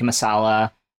 paneer tikka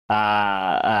masala,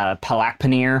 palak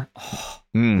paneer.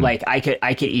 Like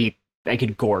I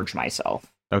could gorge myself.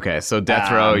 Okay, so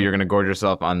death row, you're gonna gorge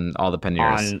yourself on all the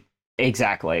paneers.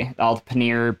 Exactly, all the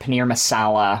paneer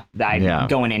masala.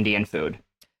 Going Indian food.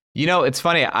 You know, it's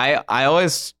funny. I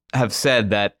always have said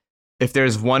that if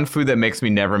there's one food that makes me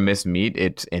never miss meat,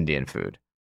 it's Indian food.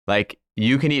 Like,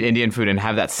 you can eat Indian food and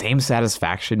have that same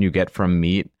satisfaction you get from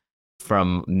meat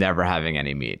from never having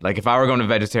any meat. Like, if I were going to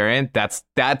vegetarian, that's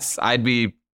I'd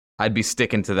be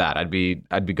sticking to that. I'd be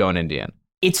going Indian.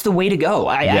 It's the way to go.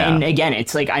 And again,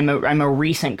 it's like I'm a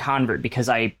recent convert because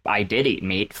I did eat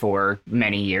meat for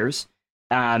many years.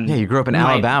 You grew up in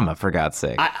Alabama, for God's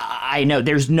sake. I know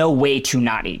there's no way to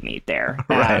not eat meat there.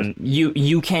 Right.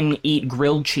 You can eat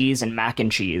grilled cheese and mac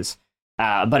and cheese,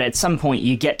 but at some point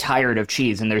you get tired of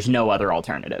cheese and there's no other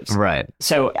alternatives. Right.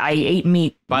 So I ate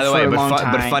meat. By the way,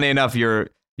 but funny enough, your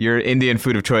Your Indian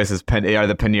food of choice are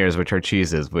the panniers, which are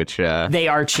cheeses, which they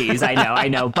are cheese. I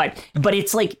know, but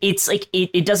it's like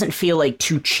it doesn't feel like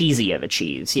too cheesy of a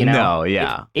cheese, you know? No,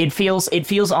 yeah. It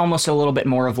feels almost a little bit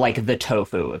more of like the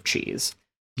tofu of cheese.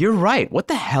 You're right. What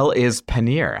the hell is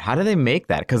paneer? How do they make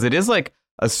that? Because it is like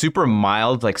a super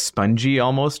mild, like spongy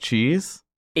almost cheese.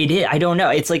 It is. I don't know.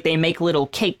 It's like they make little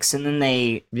cakes and then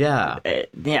they. Yeah.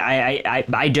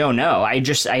 I don't know.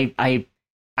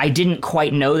 I didn't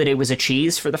quite know that it was a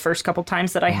cheese for the first couple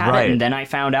times that I had it, and then I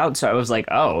found out. So I was like,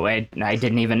 oh, I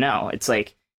didn't even know. It's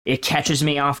like it catches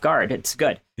me off guard. It's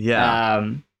good.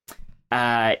 Yeah.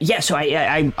 So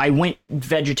I went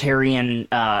vegetarian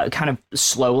kind of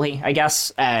slowly, I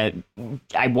guess. I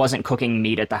wasn't cooking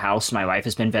meat at the house. My wife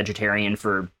has been vegetarian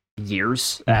for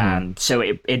years. So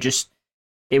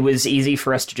it was easy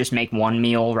for us to just make one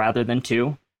meal rather than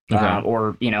two.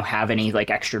 Or, have any like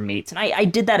extra meats. And I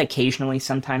did that occasionally.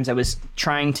 Sometimes I was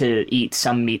trying to eat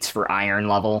some meats for iron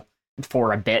level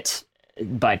for a bit,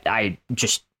 but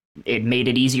it made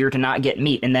it easier to not get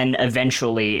meat. And then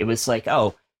eventually it was like,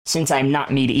 oh, since I'm not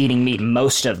eating meat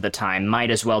most of the time,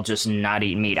 might as well just not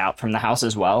eat meat out from the house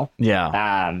as well.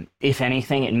 Yeah. If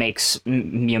anything, it makes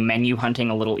menu hunting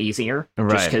a little easier.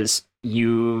 Right. Just because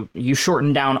you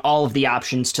shorten down all of the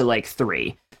options to like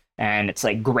 3. And it's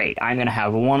like, great, I'm going to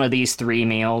have one of these 3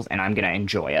 meals and I'm going to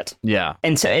enjoy it. Yeah.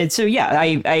 And so yeah, Are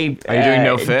you doing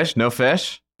no fish? No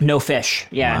fish? No fish.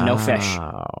 Yeah, wow. No fish.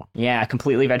 Yeah,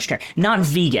 completely vegetarian. Not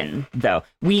vegan, though.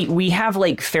 We have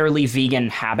like fairly vegan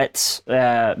habits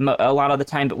a lot of the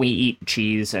time, but we eat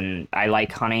cheese and I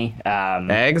like honey.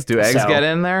 Eggs? Do eggs get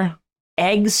in there?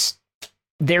 Eggs...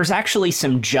 There's actually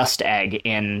some Just Egg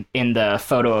in the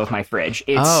photo of my fridge.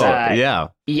 It's, yeah.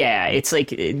 Yeah, it's like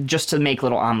just to make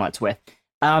little omelets with.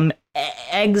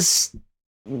 Eggs,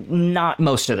 not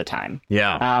most of the time.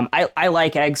 Yeah. I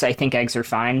like eggs. I think eggs are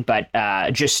fine, but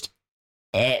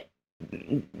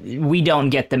we don't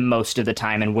get them most of the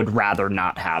time and would rather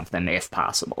not have them if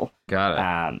possible.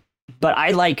 Got it. But I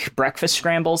like breakfast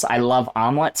scrambles. I love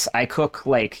omelets. I cook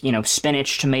like,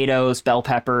 spinach, tomatoes, bell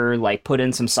pepper, like put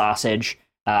in some sausage.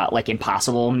 Like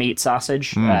Impossible meat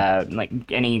sausage, like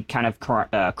any kind of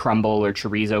crumble or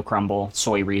chorizo crumble,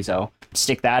 soy rizo.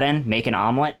 Stick that in, make an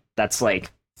omelet. That's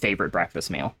like favorite breakfast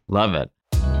meal. Love it.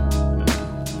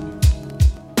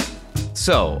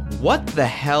 So, what the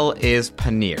hell is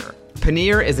paneer?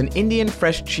 Paneer is an Indian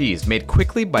fresh cheese made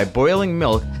quickly by boiling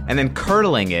milk and then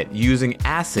curdling it using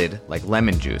acid like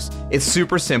lemon juice. It's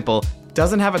super simple,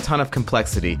 doesn't have a ton of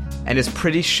complexity, and is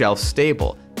pretty shelf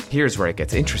stable. Here's where it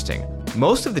gets interesting.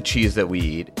 Most of the cheese that we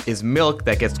eat is milk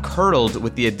that gets curdled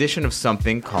with the addition of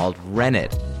something called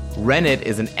rennet. Rennet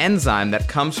is an enzyme that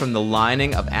comes from the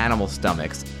lining of animal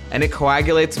stomachs, and it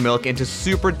coagulates milk into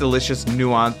super delicious,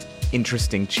 nuanced,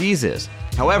 interesting cheeses.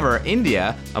 However,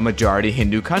 India, a majority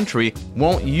Hindu country,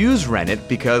 won't use rennet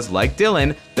because, like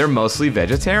Dylan, they're mostly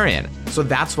vegetarian. So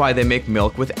that's why they make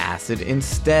milk with acid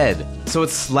instead. So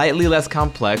it's slightly less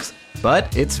complex,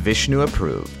 but it's Vishnu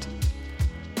approved.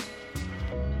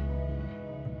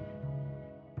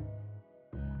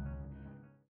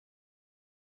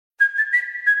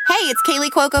 Hey, it's Kaylee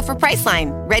Cuoco for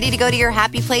Priceline. Ready to go to your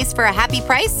happy place for a happy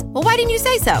price? Well, why didn't you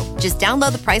say so? Just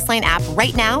download the Priceline app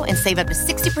right now and save up to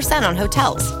 60% on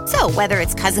hotels. So whether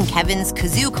it's Cousin Kevin's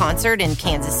Kazoo Concert in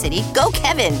Kansas City, go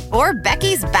Kevin, or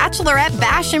Becky's Bachelorette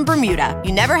Bash in Bermuda,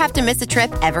 you never have to miss a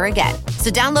trip ever again.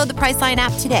 So download the Priceline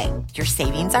app today. Your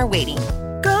savings are waiting.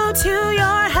 Go to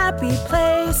your happy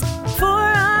place for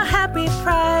a happy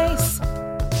price.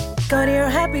 Go to your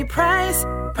happy price,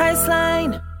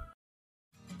 Priceline.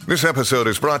 This episode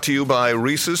is brought to you by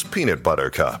Reese's Peanut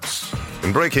Butter Cups.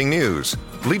 In breaking news,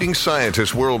 leading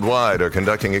scientists worldwide are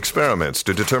conducting experiments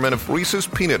to determine if Reese's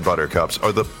Peanut Butter Cups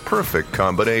are the perfect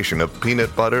combination of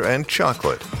peanut butter and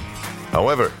chocolate.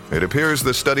 However, it appears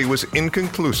the study was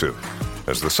inconclusive,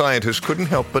 as the scientists couldn't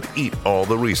help but eat all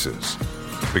the Reese's.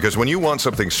 Because when you want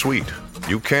something sweet,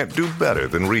 you can't do better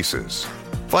than Reese's.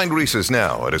 Find Reese's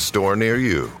now at a store near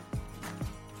you.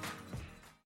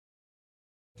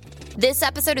 This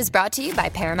episode is brought to you by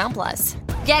Paramount Plus.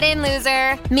 Get in,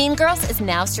 loser! Mean Girls is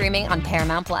now streaming on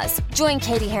Paramount Plus. Join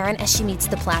Katie Heron as she meets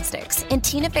the plastics in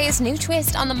Tina Fey's new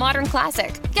twist on the modern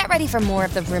classic. Get ready for more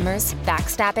of the rumors,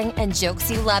 backstabbing, and jokes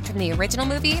you loved from the original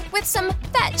movie with some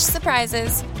fetch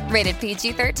surprises. Rated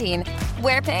PG-13.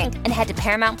 Wear pink and head to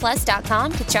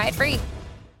ParamountPlus.com to try it free.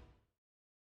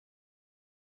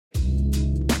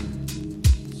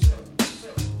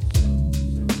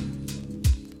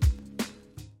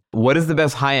 What is the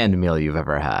best high-end meal you've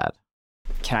ever had?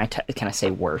 Can I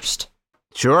say worst?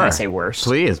 Sure. Can I say worst?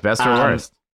 Please, best or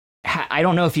worst. I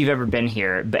don't know if you've ever been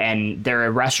here, and they're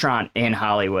a restaurant in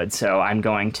Hollywood, so I'm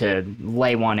going to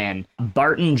lay one in.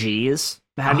 Barton G's.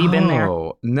 Have you been there?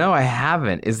 No, I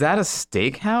haven't. Is that a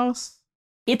steakhouse?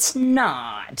 It's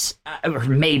not. Or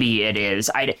maybe it is.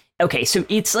 Okay, so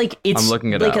I'm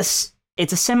looking it like up.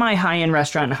 It's a semi high-end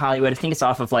restaurant in Hollywood. I think it's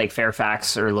off of like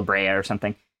Fairfax or La Brea or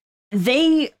something.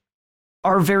 They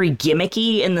are very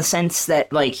gimmicky in the sense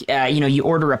that you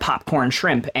order a popcorn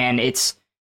shrimp and it's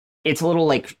a little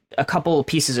like a couple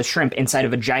pieces of shrimp inside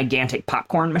of a gigantic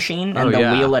popcorn machine, and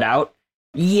they'll wheel it out.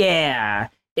 Yeah,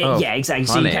 yeah, exactly.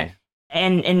 Funny.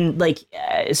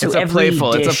 So so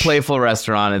it's a playful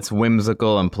restaurant. It's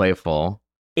whimsical and playful.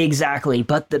 Exactly,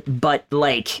 but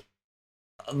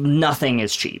nothing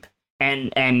is cheap.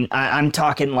 And I'm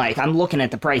talking like, I'm looking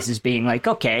at the prices being like,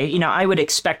 okay, I would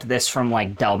expect this from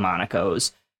like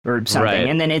Delmonico's or something. Right.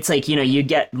 And then it's like, you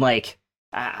get like,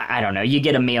 I don't know, you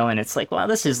get a meal and it's like, well,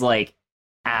 this is like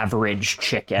average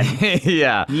chicken.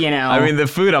 Yeah. I mean, the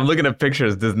food, I'm looking at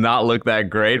pictures, does not look that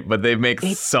great, but they make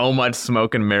so much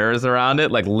smoke and mirrors around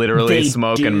it, like literally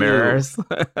smoke and mirrors.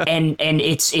 and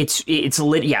it's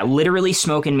literally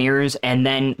smoke and mirrors, and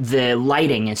then the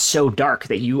lighting is so dark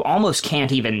that you almost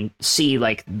can't even see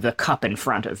like the cup in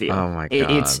front of you. Oh my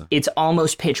God. It's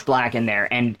almost pitch black in there,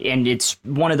 and it's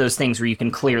one of those things where you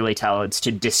can clearly tell it's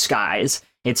to disguise.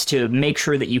 It's to make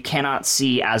sure that you cannot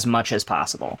see as much as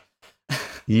possible.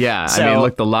 Yeah, I mean,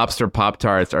 look, the lobster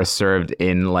Pop-Tarts are served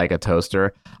in like a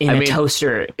toaster.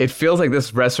 Toaster. It feels like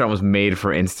this restaurant was made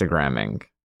for Instagramming.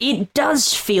 It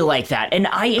does feel like that. And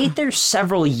I ate there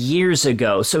several years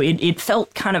ago, so it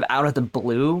felt kind of out of the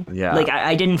blue. Yeah. Like,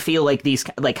 I didn't feel like these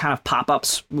like kind of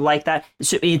pop-ups like that.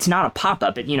 So it's not a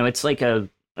pop-up. It's like an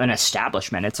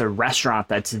establishment. It's a restaurant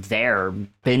that's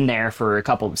been there for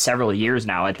several years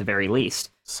now at the very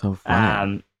least. So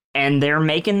funny. And they're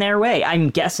making their way. I'm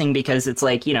guessing because it's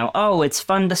like, it's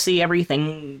fun to see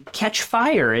everything catch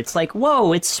fire. It's like,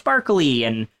 whoa, it's sparkly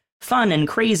and fun and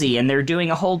crazy, and they're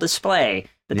doing a whole display.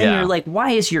 But then you're like,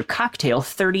 why is your cocktail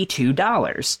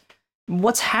 $32?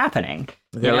 What's happening?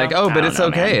 They're like, but it's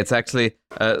okay. Man. It's actually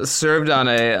served on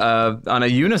a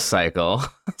unicycle,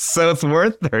 so it's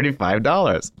worth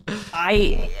 $35.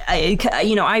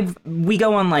 We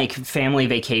go on like family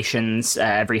vacations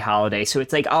every holiday, so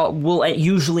it's like we'll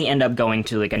usually end up going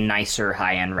to like a nicer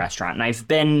high end restaurant, and I've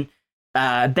been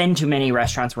to many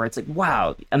restaurants where it's like,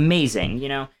 wow, amazing,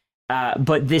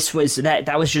 But this was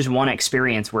that was just one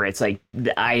experience where it's like,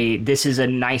 this is a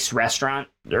nice restaurant,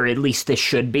 or at least this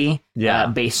should be,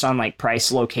 based on like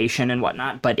price, location, and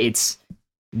whatnot. But it's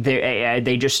they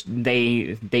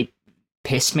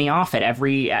pissed me off at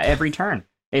every turn.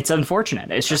 It's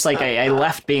unfortunate. It's just like I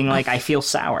left being like, I feel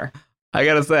sour. I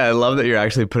gotta say, I love that you're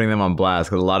actually putting them on blast,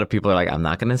 because a lot of people are like, I'm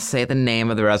not gonna say the name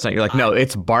of the restaurant. You're like, no,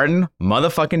 it's Barton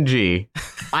motherfucking G.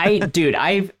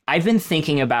 I've been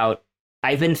thinking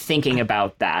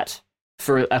about that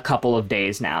for a couple of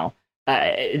days now,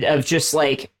 of just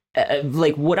like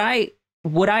would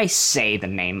I say the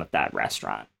name of that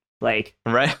restaurant? Like,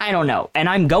 right? I don't know, and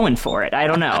I'm going for it. I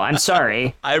don't know. I'm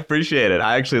sorry. I appreciate it.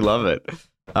 I actually love it.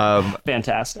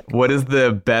 Fantastic. What is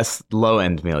the best low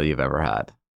end meal you've ever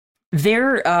had?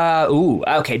 There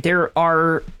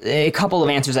are a couple of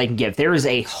answers I can give. There is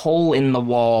a hole in the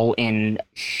wall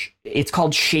it's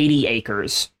called Shady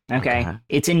Acres. Okay.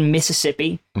 It's in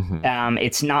Mississippi. Mm-hmm.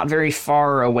 It's not very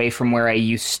far away from where I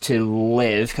used to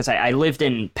live, because I lived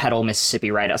in Petal,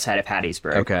 Mississippi, right outside of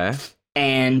Hattiesburg. Okay.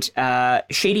 And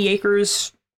Shady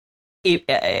Acres,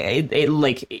 it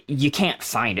like, you can't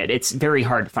find it. It's very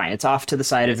hard to find. It's off to the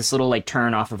side of this little like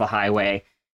turn off of a highway.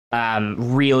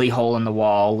 Really hole in the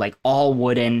wall, like all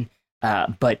wooden.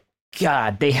 But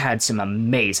God, they had some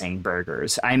amazing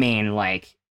burgers. I mean,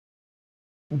 like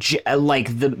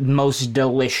the most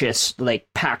delicious, like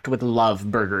packed with love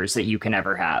burgers that you can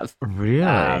ever have.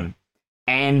 Really?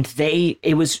 And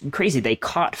it was crazy. They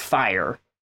caught fire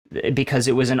because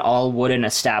it was an all wooden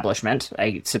establishment,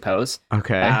 I suppose.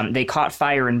 Okay. They caught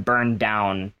fire and burned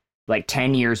down like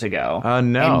 10 years ago. Oh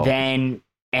no. And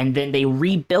then they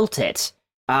rebuilt it.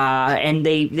 And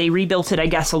they rebuilt it, I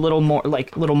guess, a little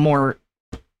more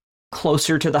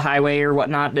closer to the highway or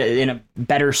whatnot, in a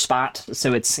better spot,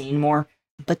 so it's seen more.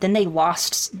 But then they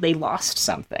lost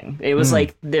something. It was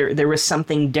like there was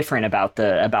something different about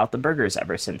the burgers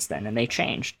ever since then, and they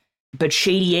changed. But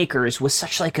Shady Acres was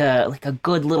such like a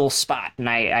good little spot, and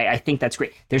I think that's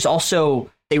great. There's also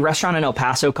a restaurant in El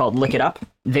Paso called Lick It Up.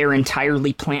 They're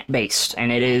entirely plant-based, and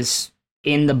it is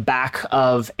in the back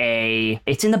of a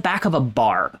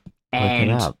bar.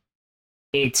 And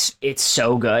It's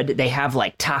so good. They have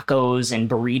like tacos and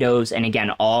burritos, and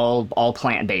again, all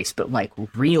plant-based, but like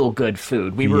real good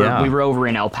food. We were over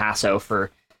in El Paso for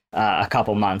a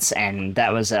couple months, and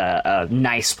that was a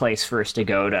nice place for us to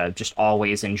go to just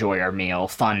always enjoy our meal.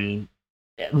 Fun.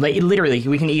 Literally,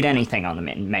 we can eat anything on the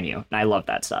menu, and I love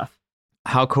that stuff.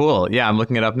 How cool. Yeah, I'm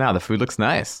looking it up now. The food looks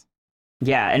nice.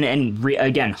 Yeah, and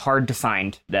again, hard to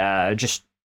find. Just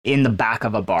in the back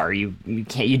of a bar, you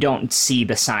don't see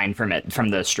the sign from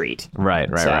the street. Right.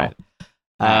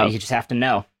 You just have to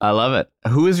know. I love it.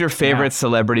 Who is your favorite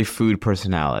celebrity food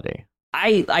personality?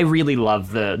 I really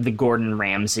love the Gordon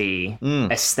Ramsay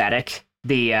aesthetic.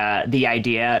 The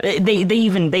idea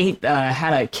they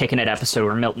had a Kickin' It episode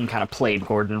where Milton kind of played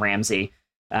Gordon Ramsay.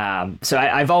 So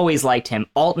I've always liked him.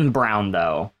 Alton Brown,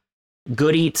 though,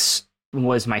 Good Eats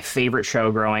was my favorite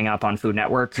show growing up on Food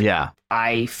Network. Yeah.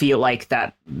 I feel like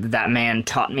that man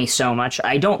taught me so much.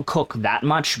 I don't cook that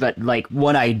much, but like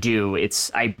what I do,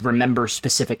 I remember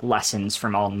specific lessons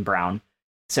from Alton Brown.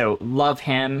 So love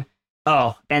him.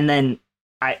 Oh, and then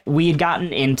we had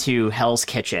gotten into Hell's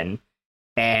Kitchen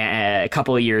a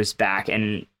couple of years back,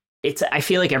 and I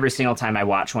feel like every single time I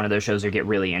watch one of those shows or get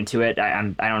really into it, I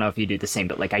don't know if you do the same,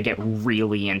 but like I get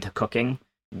really into cooking.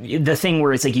 The thing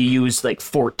where it's like you use like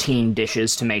 14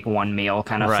 dishes to make one meal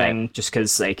kind of thing, just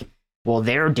because like, well,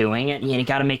 they're doing it, and you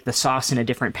got to make the sauce in a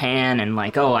different pan, and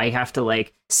like, oh, I have to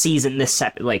like season this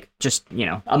like just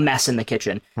a mess in the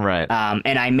kitchen. Right.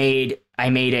 And I made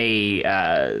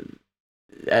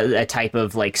a type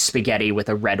of like spaghetti with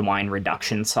a red wine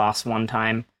reduction sauce one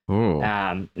time. Ooh.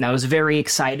 And I was very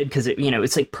excited because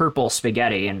it's like purple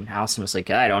spaghetti, and Allison was like,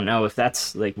 I don't know if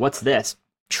that's like, what's this?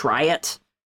 Try it.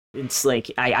 It's like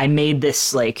I made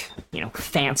this like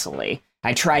fancily.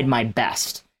 I tried my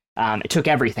best. It took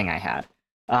everything I had,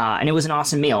 and it was an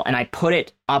awesome meal. And I put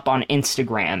it up on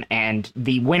Instagram, and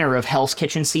the winner of Hell's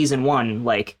Kitchen season 1,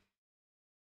 like,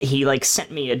 he like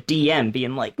sent me a DM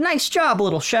being like, "Nice job,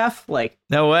 little chef!" Like,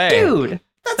 no way, dude.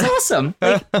 That's awesome.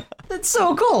 Like, that's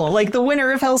so cool. Like the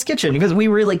winner of Hell's Kitchen, because we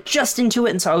were like just into it,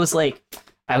 and so I was like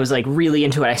really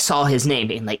into it. I saw his name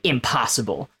being like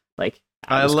impossible. Like,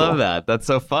 I love cool. that. That's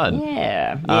so fun.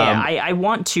 Yeah. I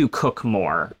want to cook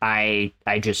more. I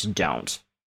just don't.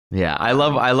 Yeah, I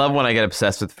love when I get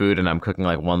obsessed with food and I'm cooking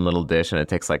like one little dish and it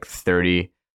takes like 30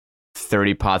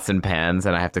 pots and pans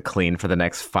and I have to clean for the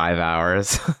next 5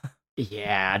 hours.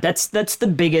 Yeah, that's the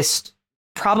biggest,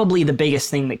 probably the biggest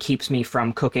thing that keeps me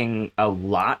from cooking a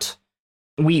lot.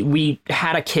 We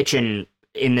had a kitchen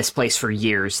in this place for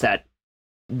years that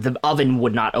the oven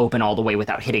would not open all the way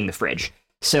without hitting the fridge.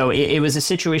 So it was a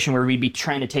situation where we'd be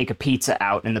trying to take a pizza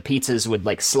out and the pizzas would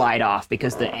like slide off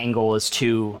because the angle is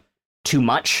too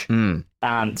much.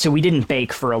 So we didn't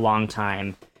bake for a long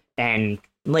time. And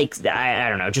like, I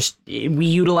don't know, just we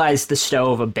utilized the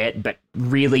stove a bit, but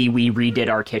really we redid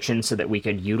our kitchen so that we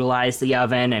could utilize the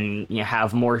oven and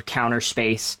have more counter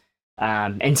space.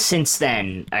 And since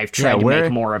then, I've tried to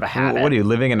make more of a habit. What are you,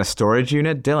 living in a storage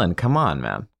unit? Dylan, come on,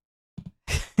 man.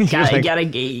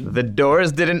 The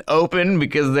doors didn't open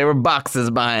because there were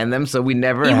boxes behind them, so we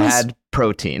never had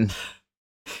protein.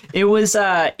 It was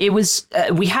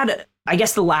we had, I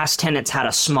guess the last tenants had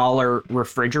a smaller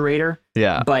refrigerator.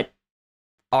 Yeah. But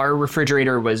our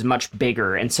refrigerator was much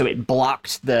bigger, and so it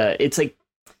blocked it's like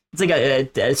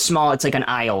a small, it's like an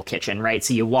aisle kitchen, right?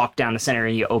 So you walk down the center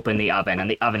and you open the oven, and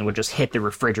the oven would just hit the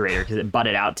refrigerator because it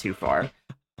butted out too far.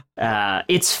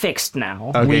 It's fixed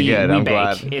now. Okay, good. I'm bake.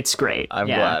 glad. It's great. I'm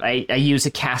glad. I use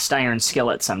a cast iron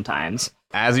skillet sometimes.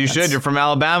 As you should. You're from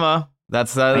Alabama.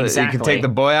 That's exactly. You can take the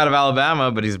boy out of Alabama,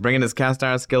 but he's bringing his cast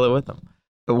iron skillet with him.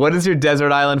 But what is your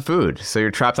desert island food? So you're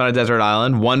trapped on a desert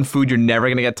island. One food you're never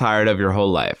going to get tired of your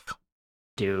whole life.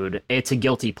 Dude, it's a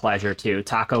guilty pleasure too.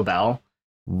 Taco Bell.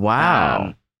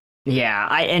 Wow.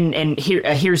 Yeah.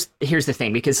 Here's the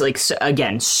thing, because like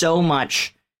so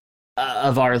much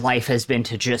of our life has been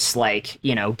to just like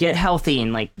get healthy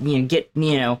and like get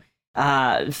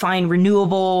find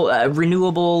renewable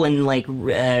and like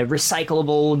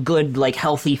recyclable, good, like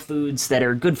healthy foods that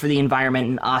are good for the environment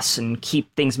and us and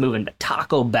keep things moving. But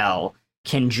Taco Bell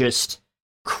can just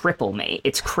cripple me.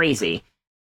 It's crazy.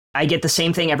 I get the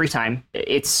same thing every time.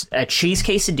 It's a cheese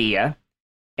quesadilla,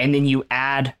 and then you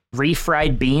add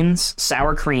refried beans,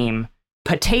 sour cream,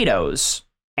 potatoes,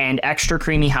 and extra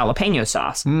creamy jalapeno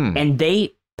sauce. And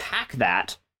they pack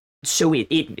that so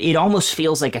it almost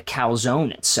feels like a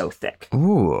calzone. It's so thick.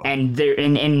 Ooh. And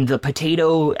the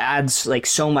potato adds like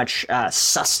so much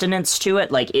sustenance to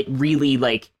it. Like it really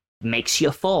like makes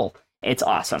you full. It's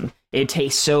awesome. It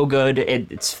tastes so good.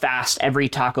 It's fast. Every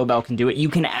Taco Bell can do it. You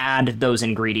can add those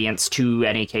ingredients to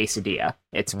any quesadilla.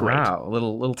 It's great. Wow,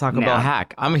 little Taco Bell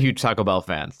hack. I'm a huge Taco Bell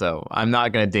fan, so I'm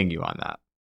not gonna ding you on that.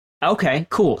 Okay,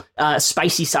 cool.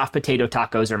 Spicy soft potato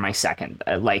tacos are my second.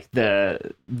 Like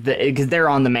because they're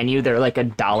on the menu. They're like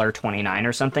 $1.29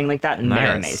 or something like that, and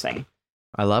they're amazing.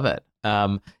 I love it.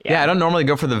 Yeah, I don't normally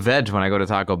go for the veg when I go to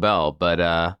Taco Bell,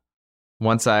 but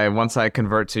once I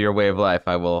convert to your way of life,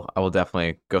 I will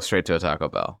definitely go straight to a Taco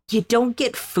Bell. You don't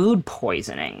get food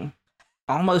poisoning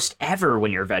almost ever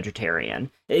when you're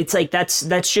vegetarian. It's like that's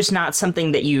just not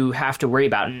something that you have to worry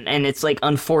about. And it's like,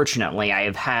 unfortunately, I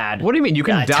have had. What do you mean? You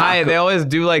can die. They always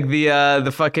do like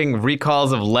the fucking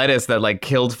recalls of lettuce that like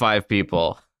killed 5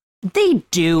 people. They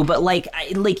do, but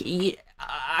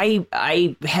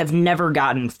I have never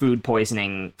gotten food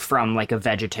poisoning from like a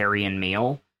vegetarian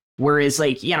meal. Whereas,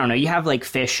 like, I don't know, you have like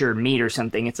fish or meat or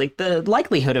something. It's like the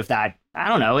likelihood of that, I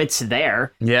don't know, it's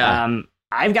there. Yeah.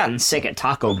 I've gotten sick at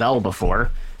Taco Bell before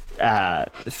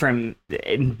from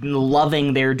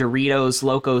loving their Doritos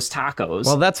Locos Tacos.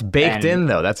 Well, that's baked in,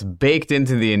 though. That's baked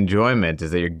into the enjoyment, is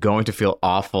that you're going to feel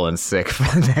awful and sick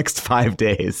for the next 5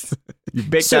 days. You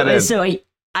bake that in. So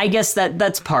I guess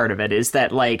that's part of it, is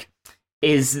that, like,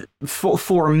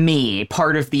 for me,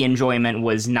 part of the enjoyment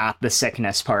was not the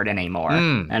sickness part anymore.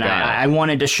 And I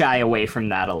wanted to shy away from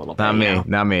that a little bit.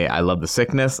 Not me. I love the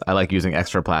sickness. I like using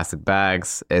extra plastic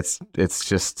bags. It's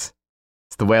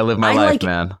the way I live my life,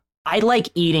 man. I like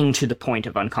eating to the point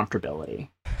of uncomfortability.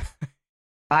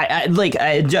 I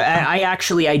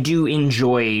do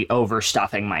enjoy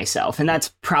overstuffing myself, and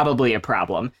that's probably a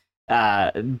problem.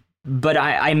 But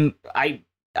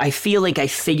I feel like I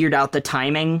figured out the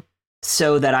timing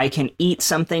so that I can eat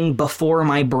something before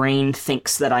my brain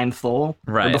thinks that I'm full,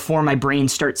 right? Or before my brain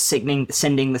starts sending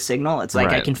the signal. It's like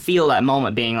I can feel that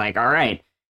moment being like, all right,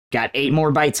 got 8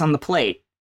 more bites on the plate,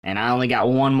 and I only got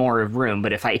 1 more of room.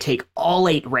 But if I take all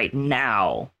 8 right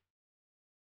now,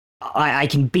 I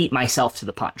can beat myself to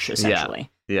the punch, essentially.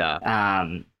 Yeah.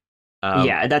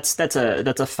 Yeah. That's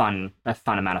a fun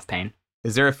amount of pain.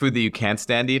 Is there a food that you can't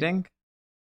stand eating?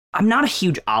 I'm not a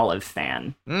huge olive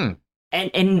fan.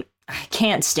 And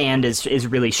can't stand is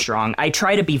really strong. I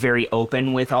try to be very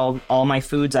open with all my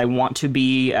foods. I want to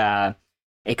be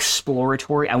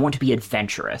exploratory. I want to be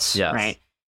adventurous. Yes. Right.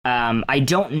 I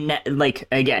don't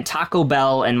again, Taco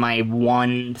Bell, and my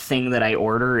one thing that I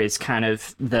order is kind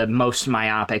of the most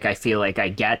myopic I feel like I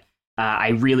get. I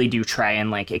really do try and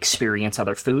like experience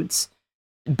other foods.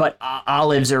 But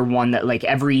olives are one that, like,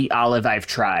 every olive I've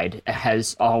tried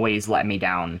has always let me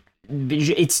down.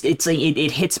 It's like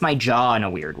it hits my jaw in a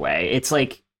weird way. It's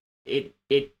like it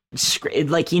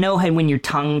like, you know how when your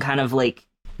tongue kind of like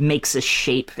makes a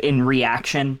shape in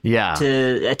reaction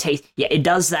to a taste. Yeah, it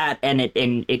does that, and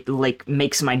it like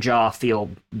makes my jaw feel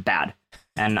bad.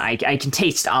 And I can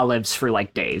taste olives for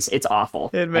like days. It's awful.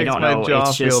 It makes my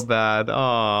jaw feel bad.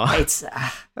 Oh, it's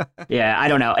yeah. I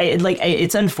don't know.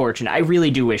 It's unfortunate. I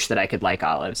really do wish that I could like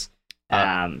olives.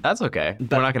 That's okay.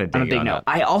 We're not going to dig on that.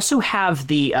 I also have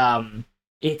the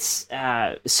it's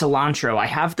cilantro. I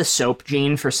have the soap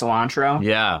gene for cilantro.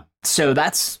 Yeah. So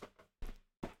that's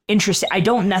interesting. I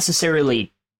don't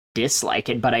necessarily dislike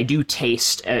it, but I do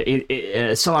taste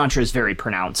cilantro is very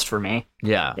pronounced for me.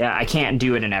 Yeah. I can't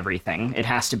do it in everything. It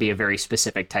has to be a very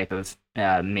specific type of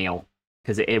meal,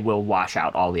 because it will wash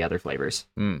out all the other flavors.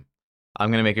 I'm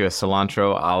gonna make you a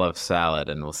cilantro olive salad,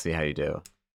 and we'll see how you do.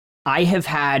 I have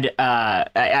had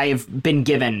I've been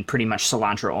given pretty much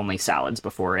cilantro only salads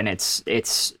before, and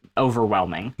it's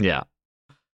overwhelming. Yeah.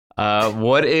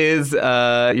 What is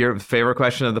your favorite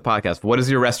question of the podcast? What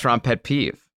is your restaurant pet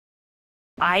peeve?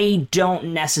 I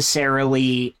don't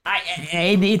necessarily.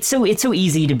 It's so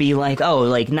easy to be like, oh,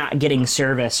 like not getting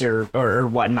service or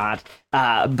whatnot.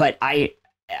 But I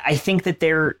think that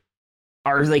there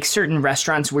are like certain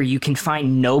restaurants where you can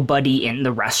find nobody in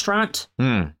the restaurant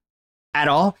at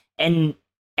all, and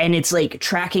it's like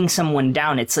tracking someone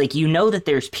down. It's like, you know that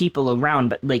there's people around,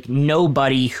 but like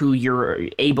nobody who you're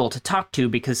able to talk to,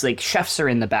 because like chefs are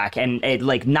in the back, and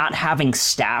like not having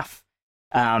staff.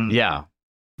 Yeah.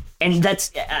 And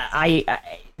that's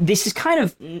this is kind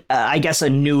of I guess a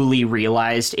newly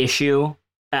realized issue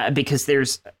because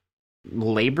there's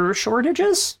labor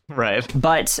shortages, right?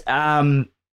 But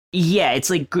yeah, it's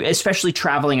like, especially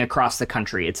traveling across the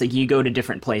country, it's like you go to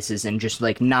different places and just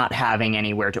like not having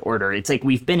anywhere to order. It's like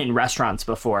we've been in restaurants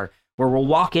before where we'll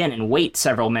walk in and wait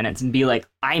several minutes and be like,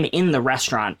 I'm in the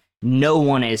restaurant, no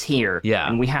one is here. Yeah.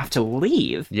 And we have to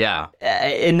leave. Yeah.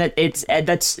 And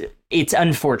it's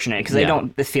unfortunate because I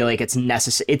don't feel like it's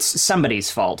necessary. It's somebody's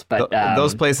fault, but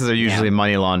those places are usually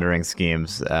money laundering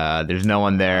schemes. There's no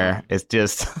one there. It's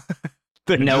just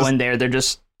one there. They're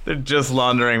just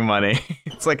laundering money.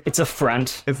 It's like it's a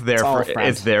front. It's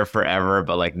there forever,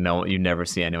 but like no, you never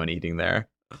see anyone eating there.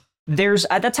 There's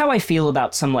that's how I feel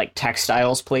about some like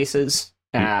textiles places.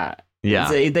 Like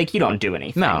you don't do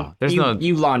anything. No,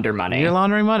 you launder money. You're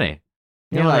laundering money.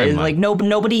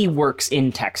 Nobody works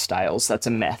in textiles. That's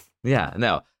a myth. Yeah,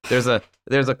 no. There's a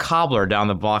cobbler down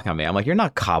the block on me. I'm like, you're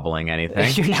not cobbling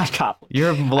anything. You're not cobbling.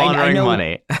 You're laundering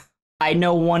money. I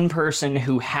know one person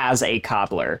who has a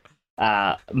cobbler,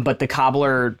 but the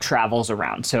cobbler travels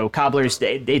around. So cobblers,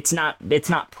 it's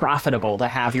not profitable to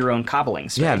have your own cobbling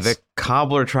space. Yeah, the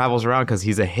cobbler travels around because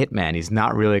he's a hitman. He's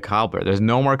not really a cobbler. There's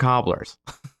no more cobblers.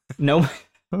 No.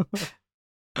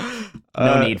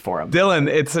 No need for him. Dylan,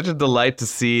 it's such a delight to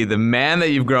see the man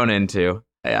that you've grown into.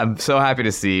 I'm so happy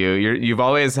to see you. You've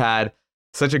always had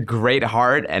such a great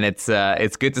heart, and it's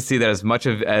good to see that as much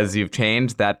as you've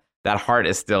changed, that heart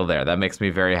is still there. That makes me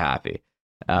very happy.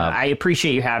 I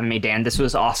appreciate you having me, Dan. This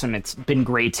was awesome. It's been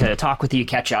great to talk with you,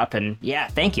 catch up, and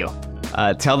thank you.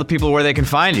 Tell the people where they can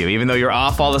find you, even though you're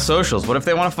off all the socials. What if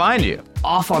they want to find you?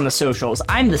 Off on the socials.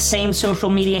 I'm the same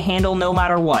social media handle no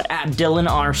matter what, at Dylan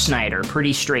R. Snyder.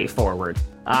 Pretty straightforward.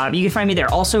 You can find me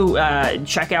there. Also,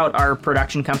 check out our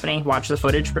production company, Watch the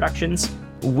Footage Productions.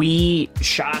 We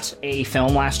shot a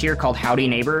film last year called Howdy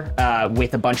Neighbor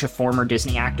with a bunch of former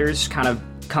Disney actors kind of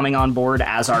coming on board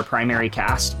as our primary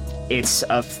cast. It's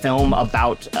a film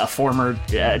about a former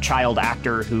child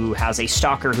actor who has a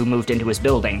stalker who moved into his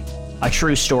building. A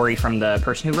true story from the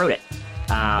person who wrote it.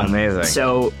 Amazing.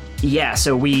 So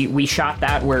we shot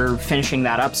that. We're finishing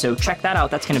that up. So check that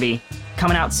out. That's going to be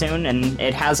coming out soon, and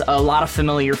it has a lot of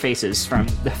familiar faces from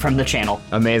the channel.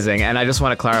 Amazing. And I just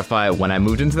want to clarify, when I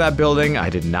moved into that building, I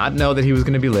did not know that he was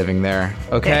going to be living there.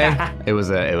 Okay? It was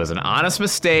an honest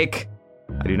mistake.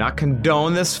 I do not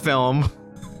condone this film.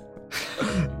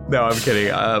 No, I'm kidding.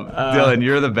 Dylan,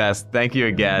 you're the best. Thank you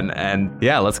again. And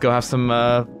yeah, let's go have some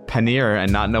paneer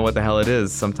and not know what the hell it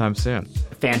is sometime soon.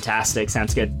 Fantastic.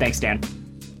 Sounds good. Thanks, Dan.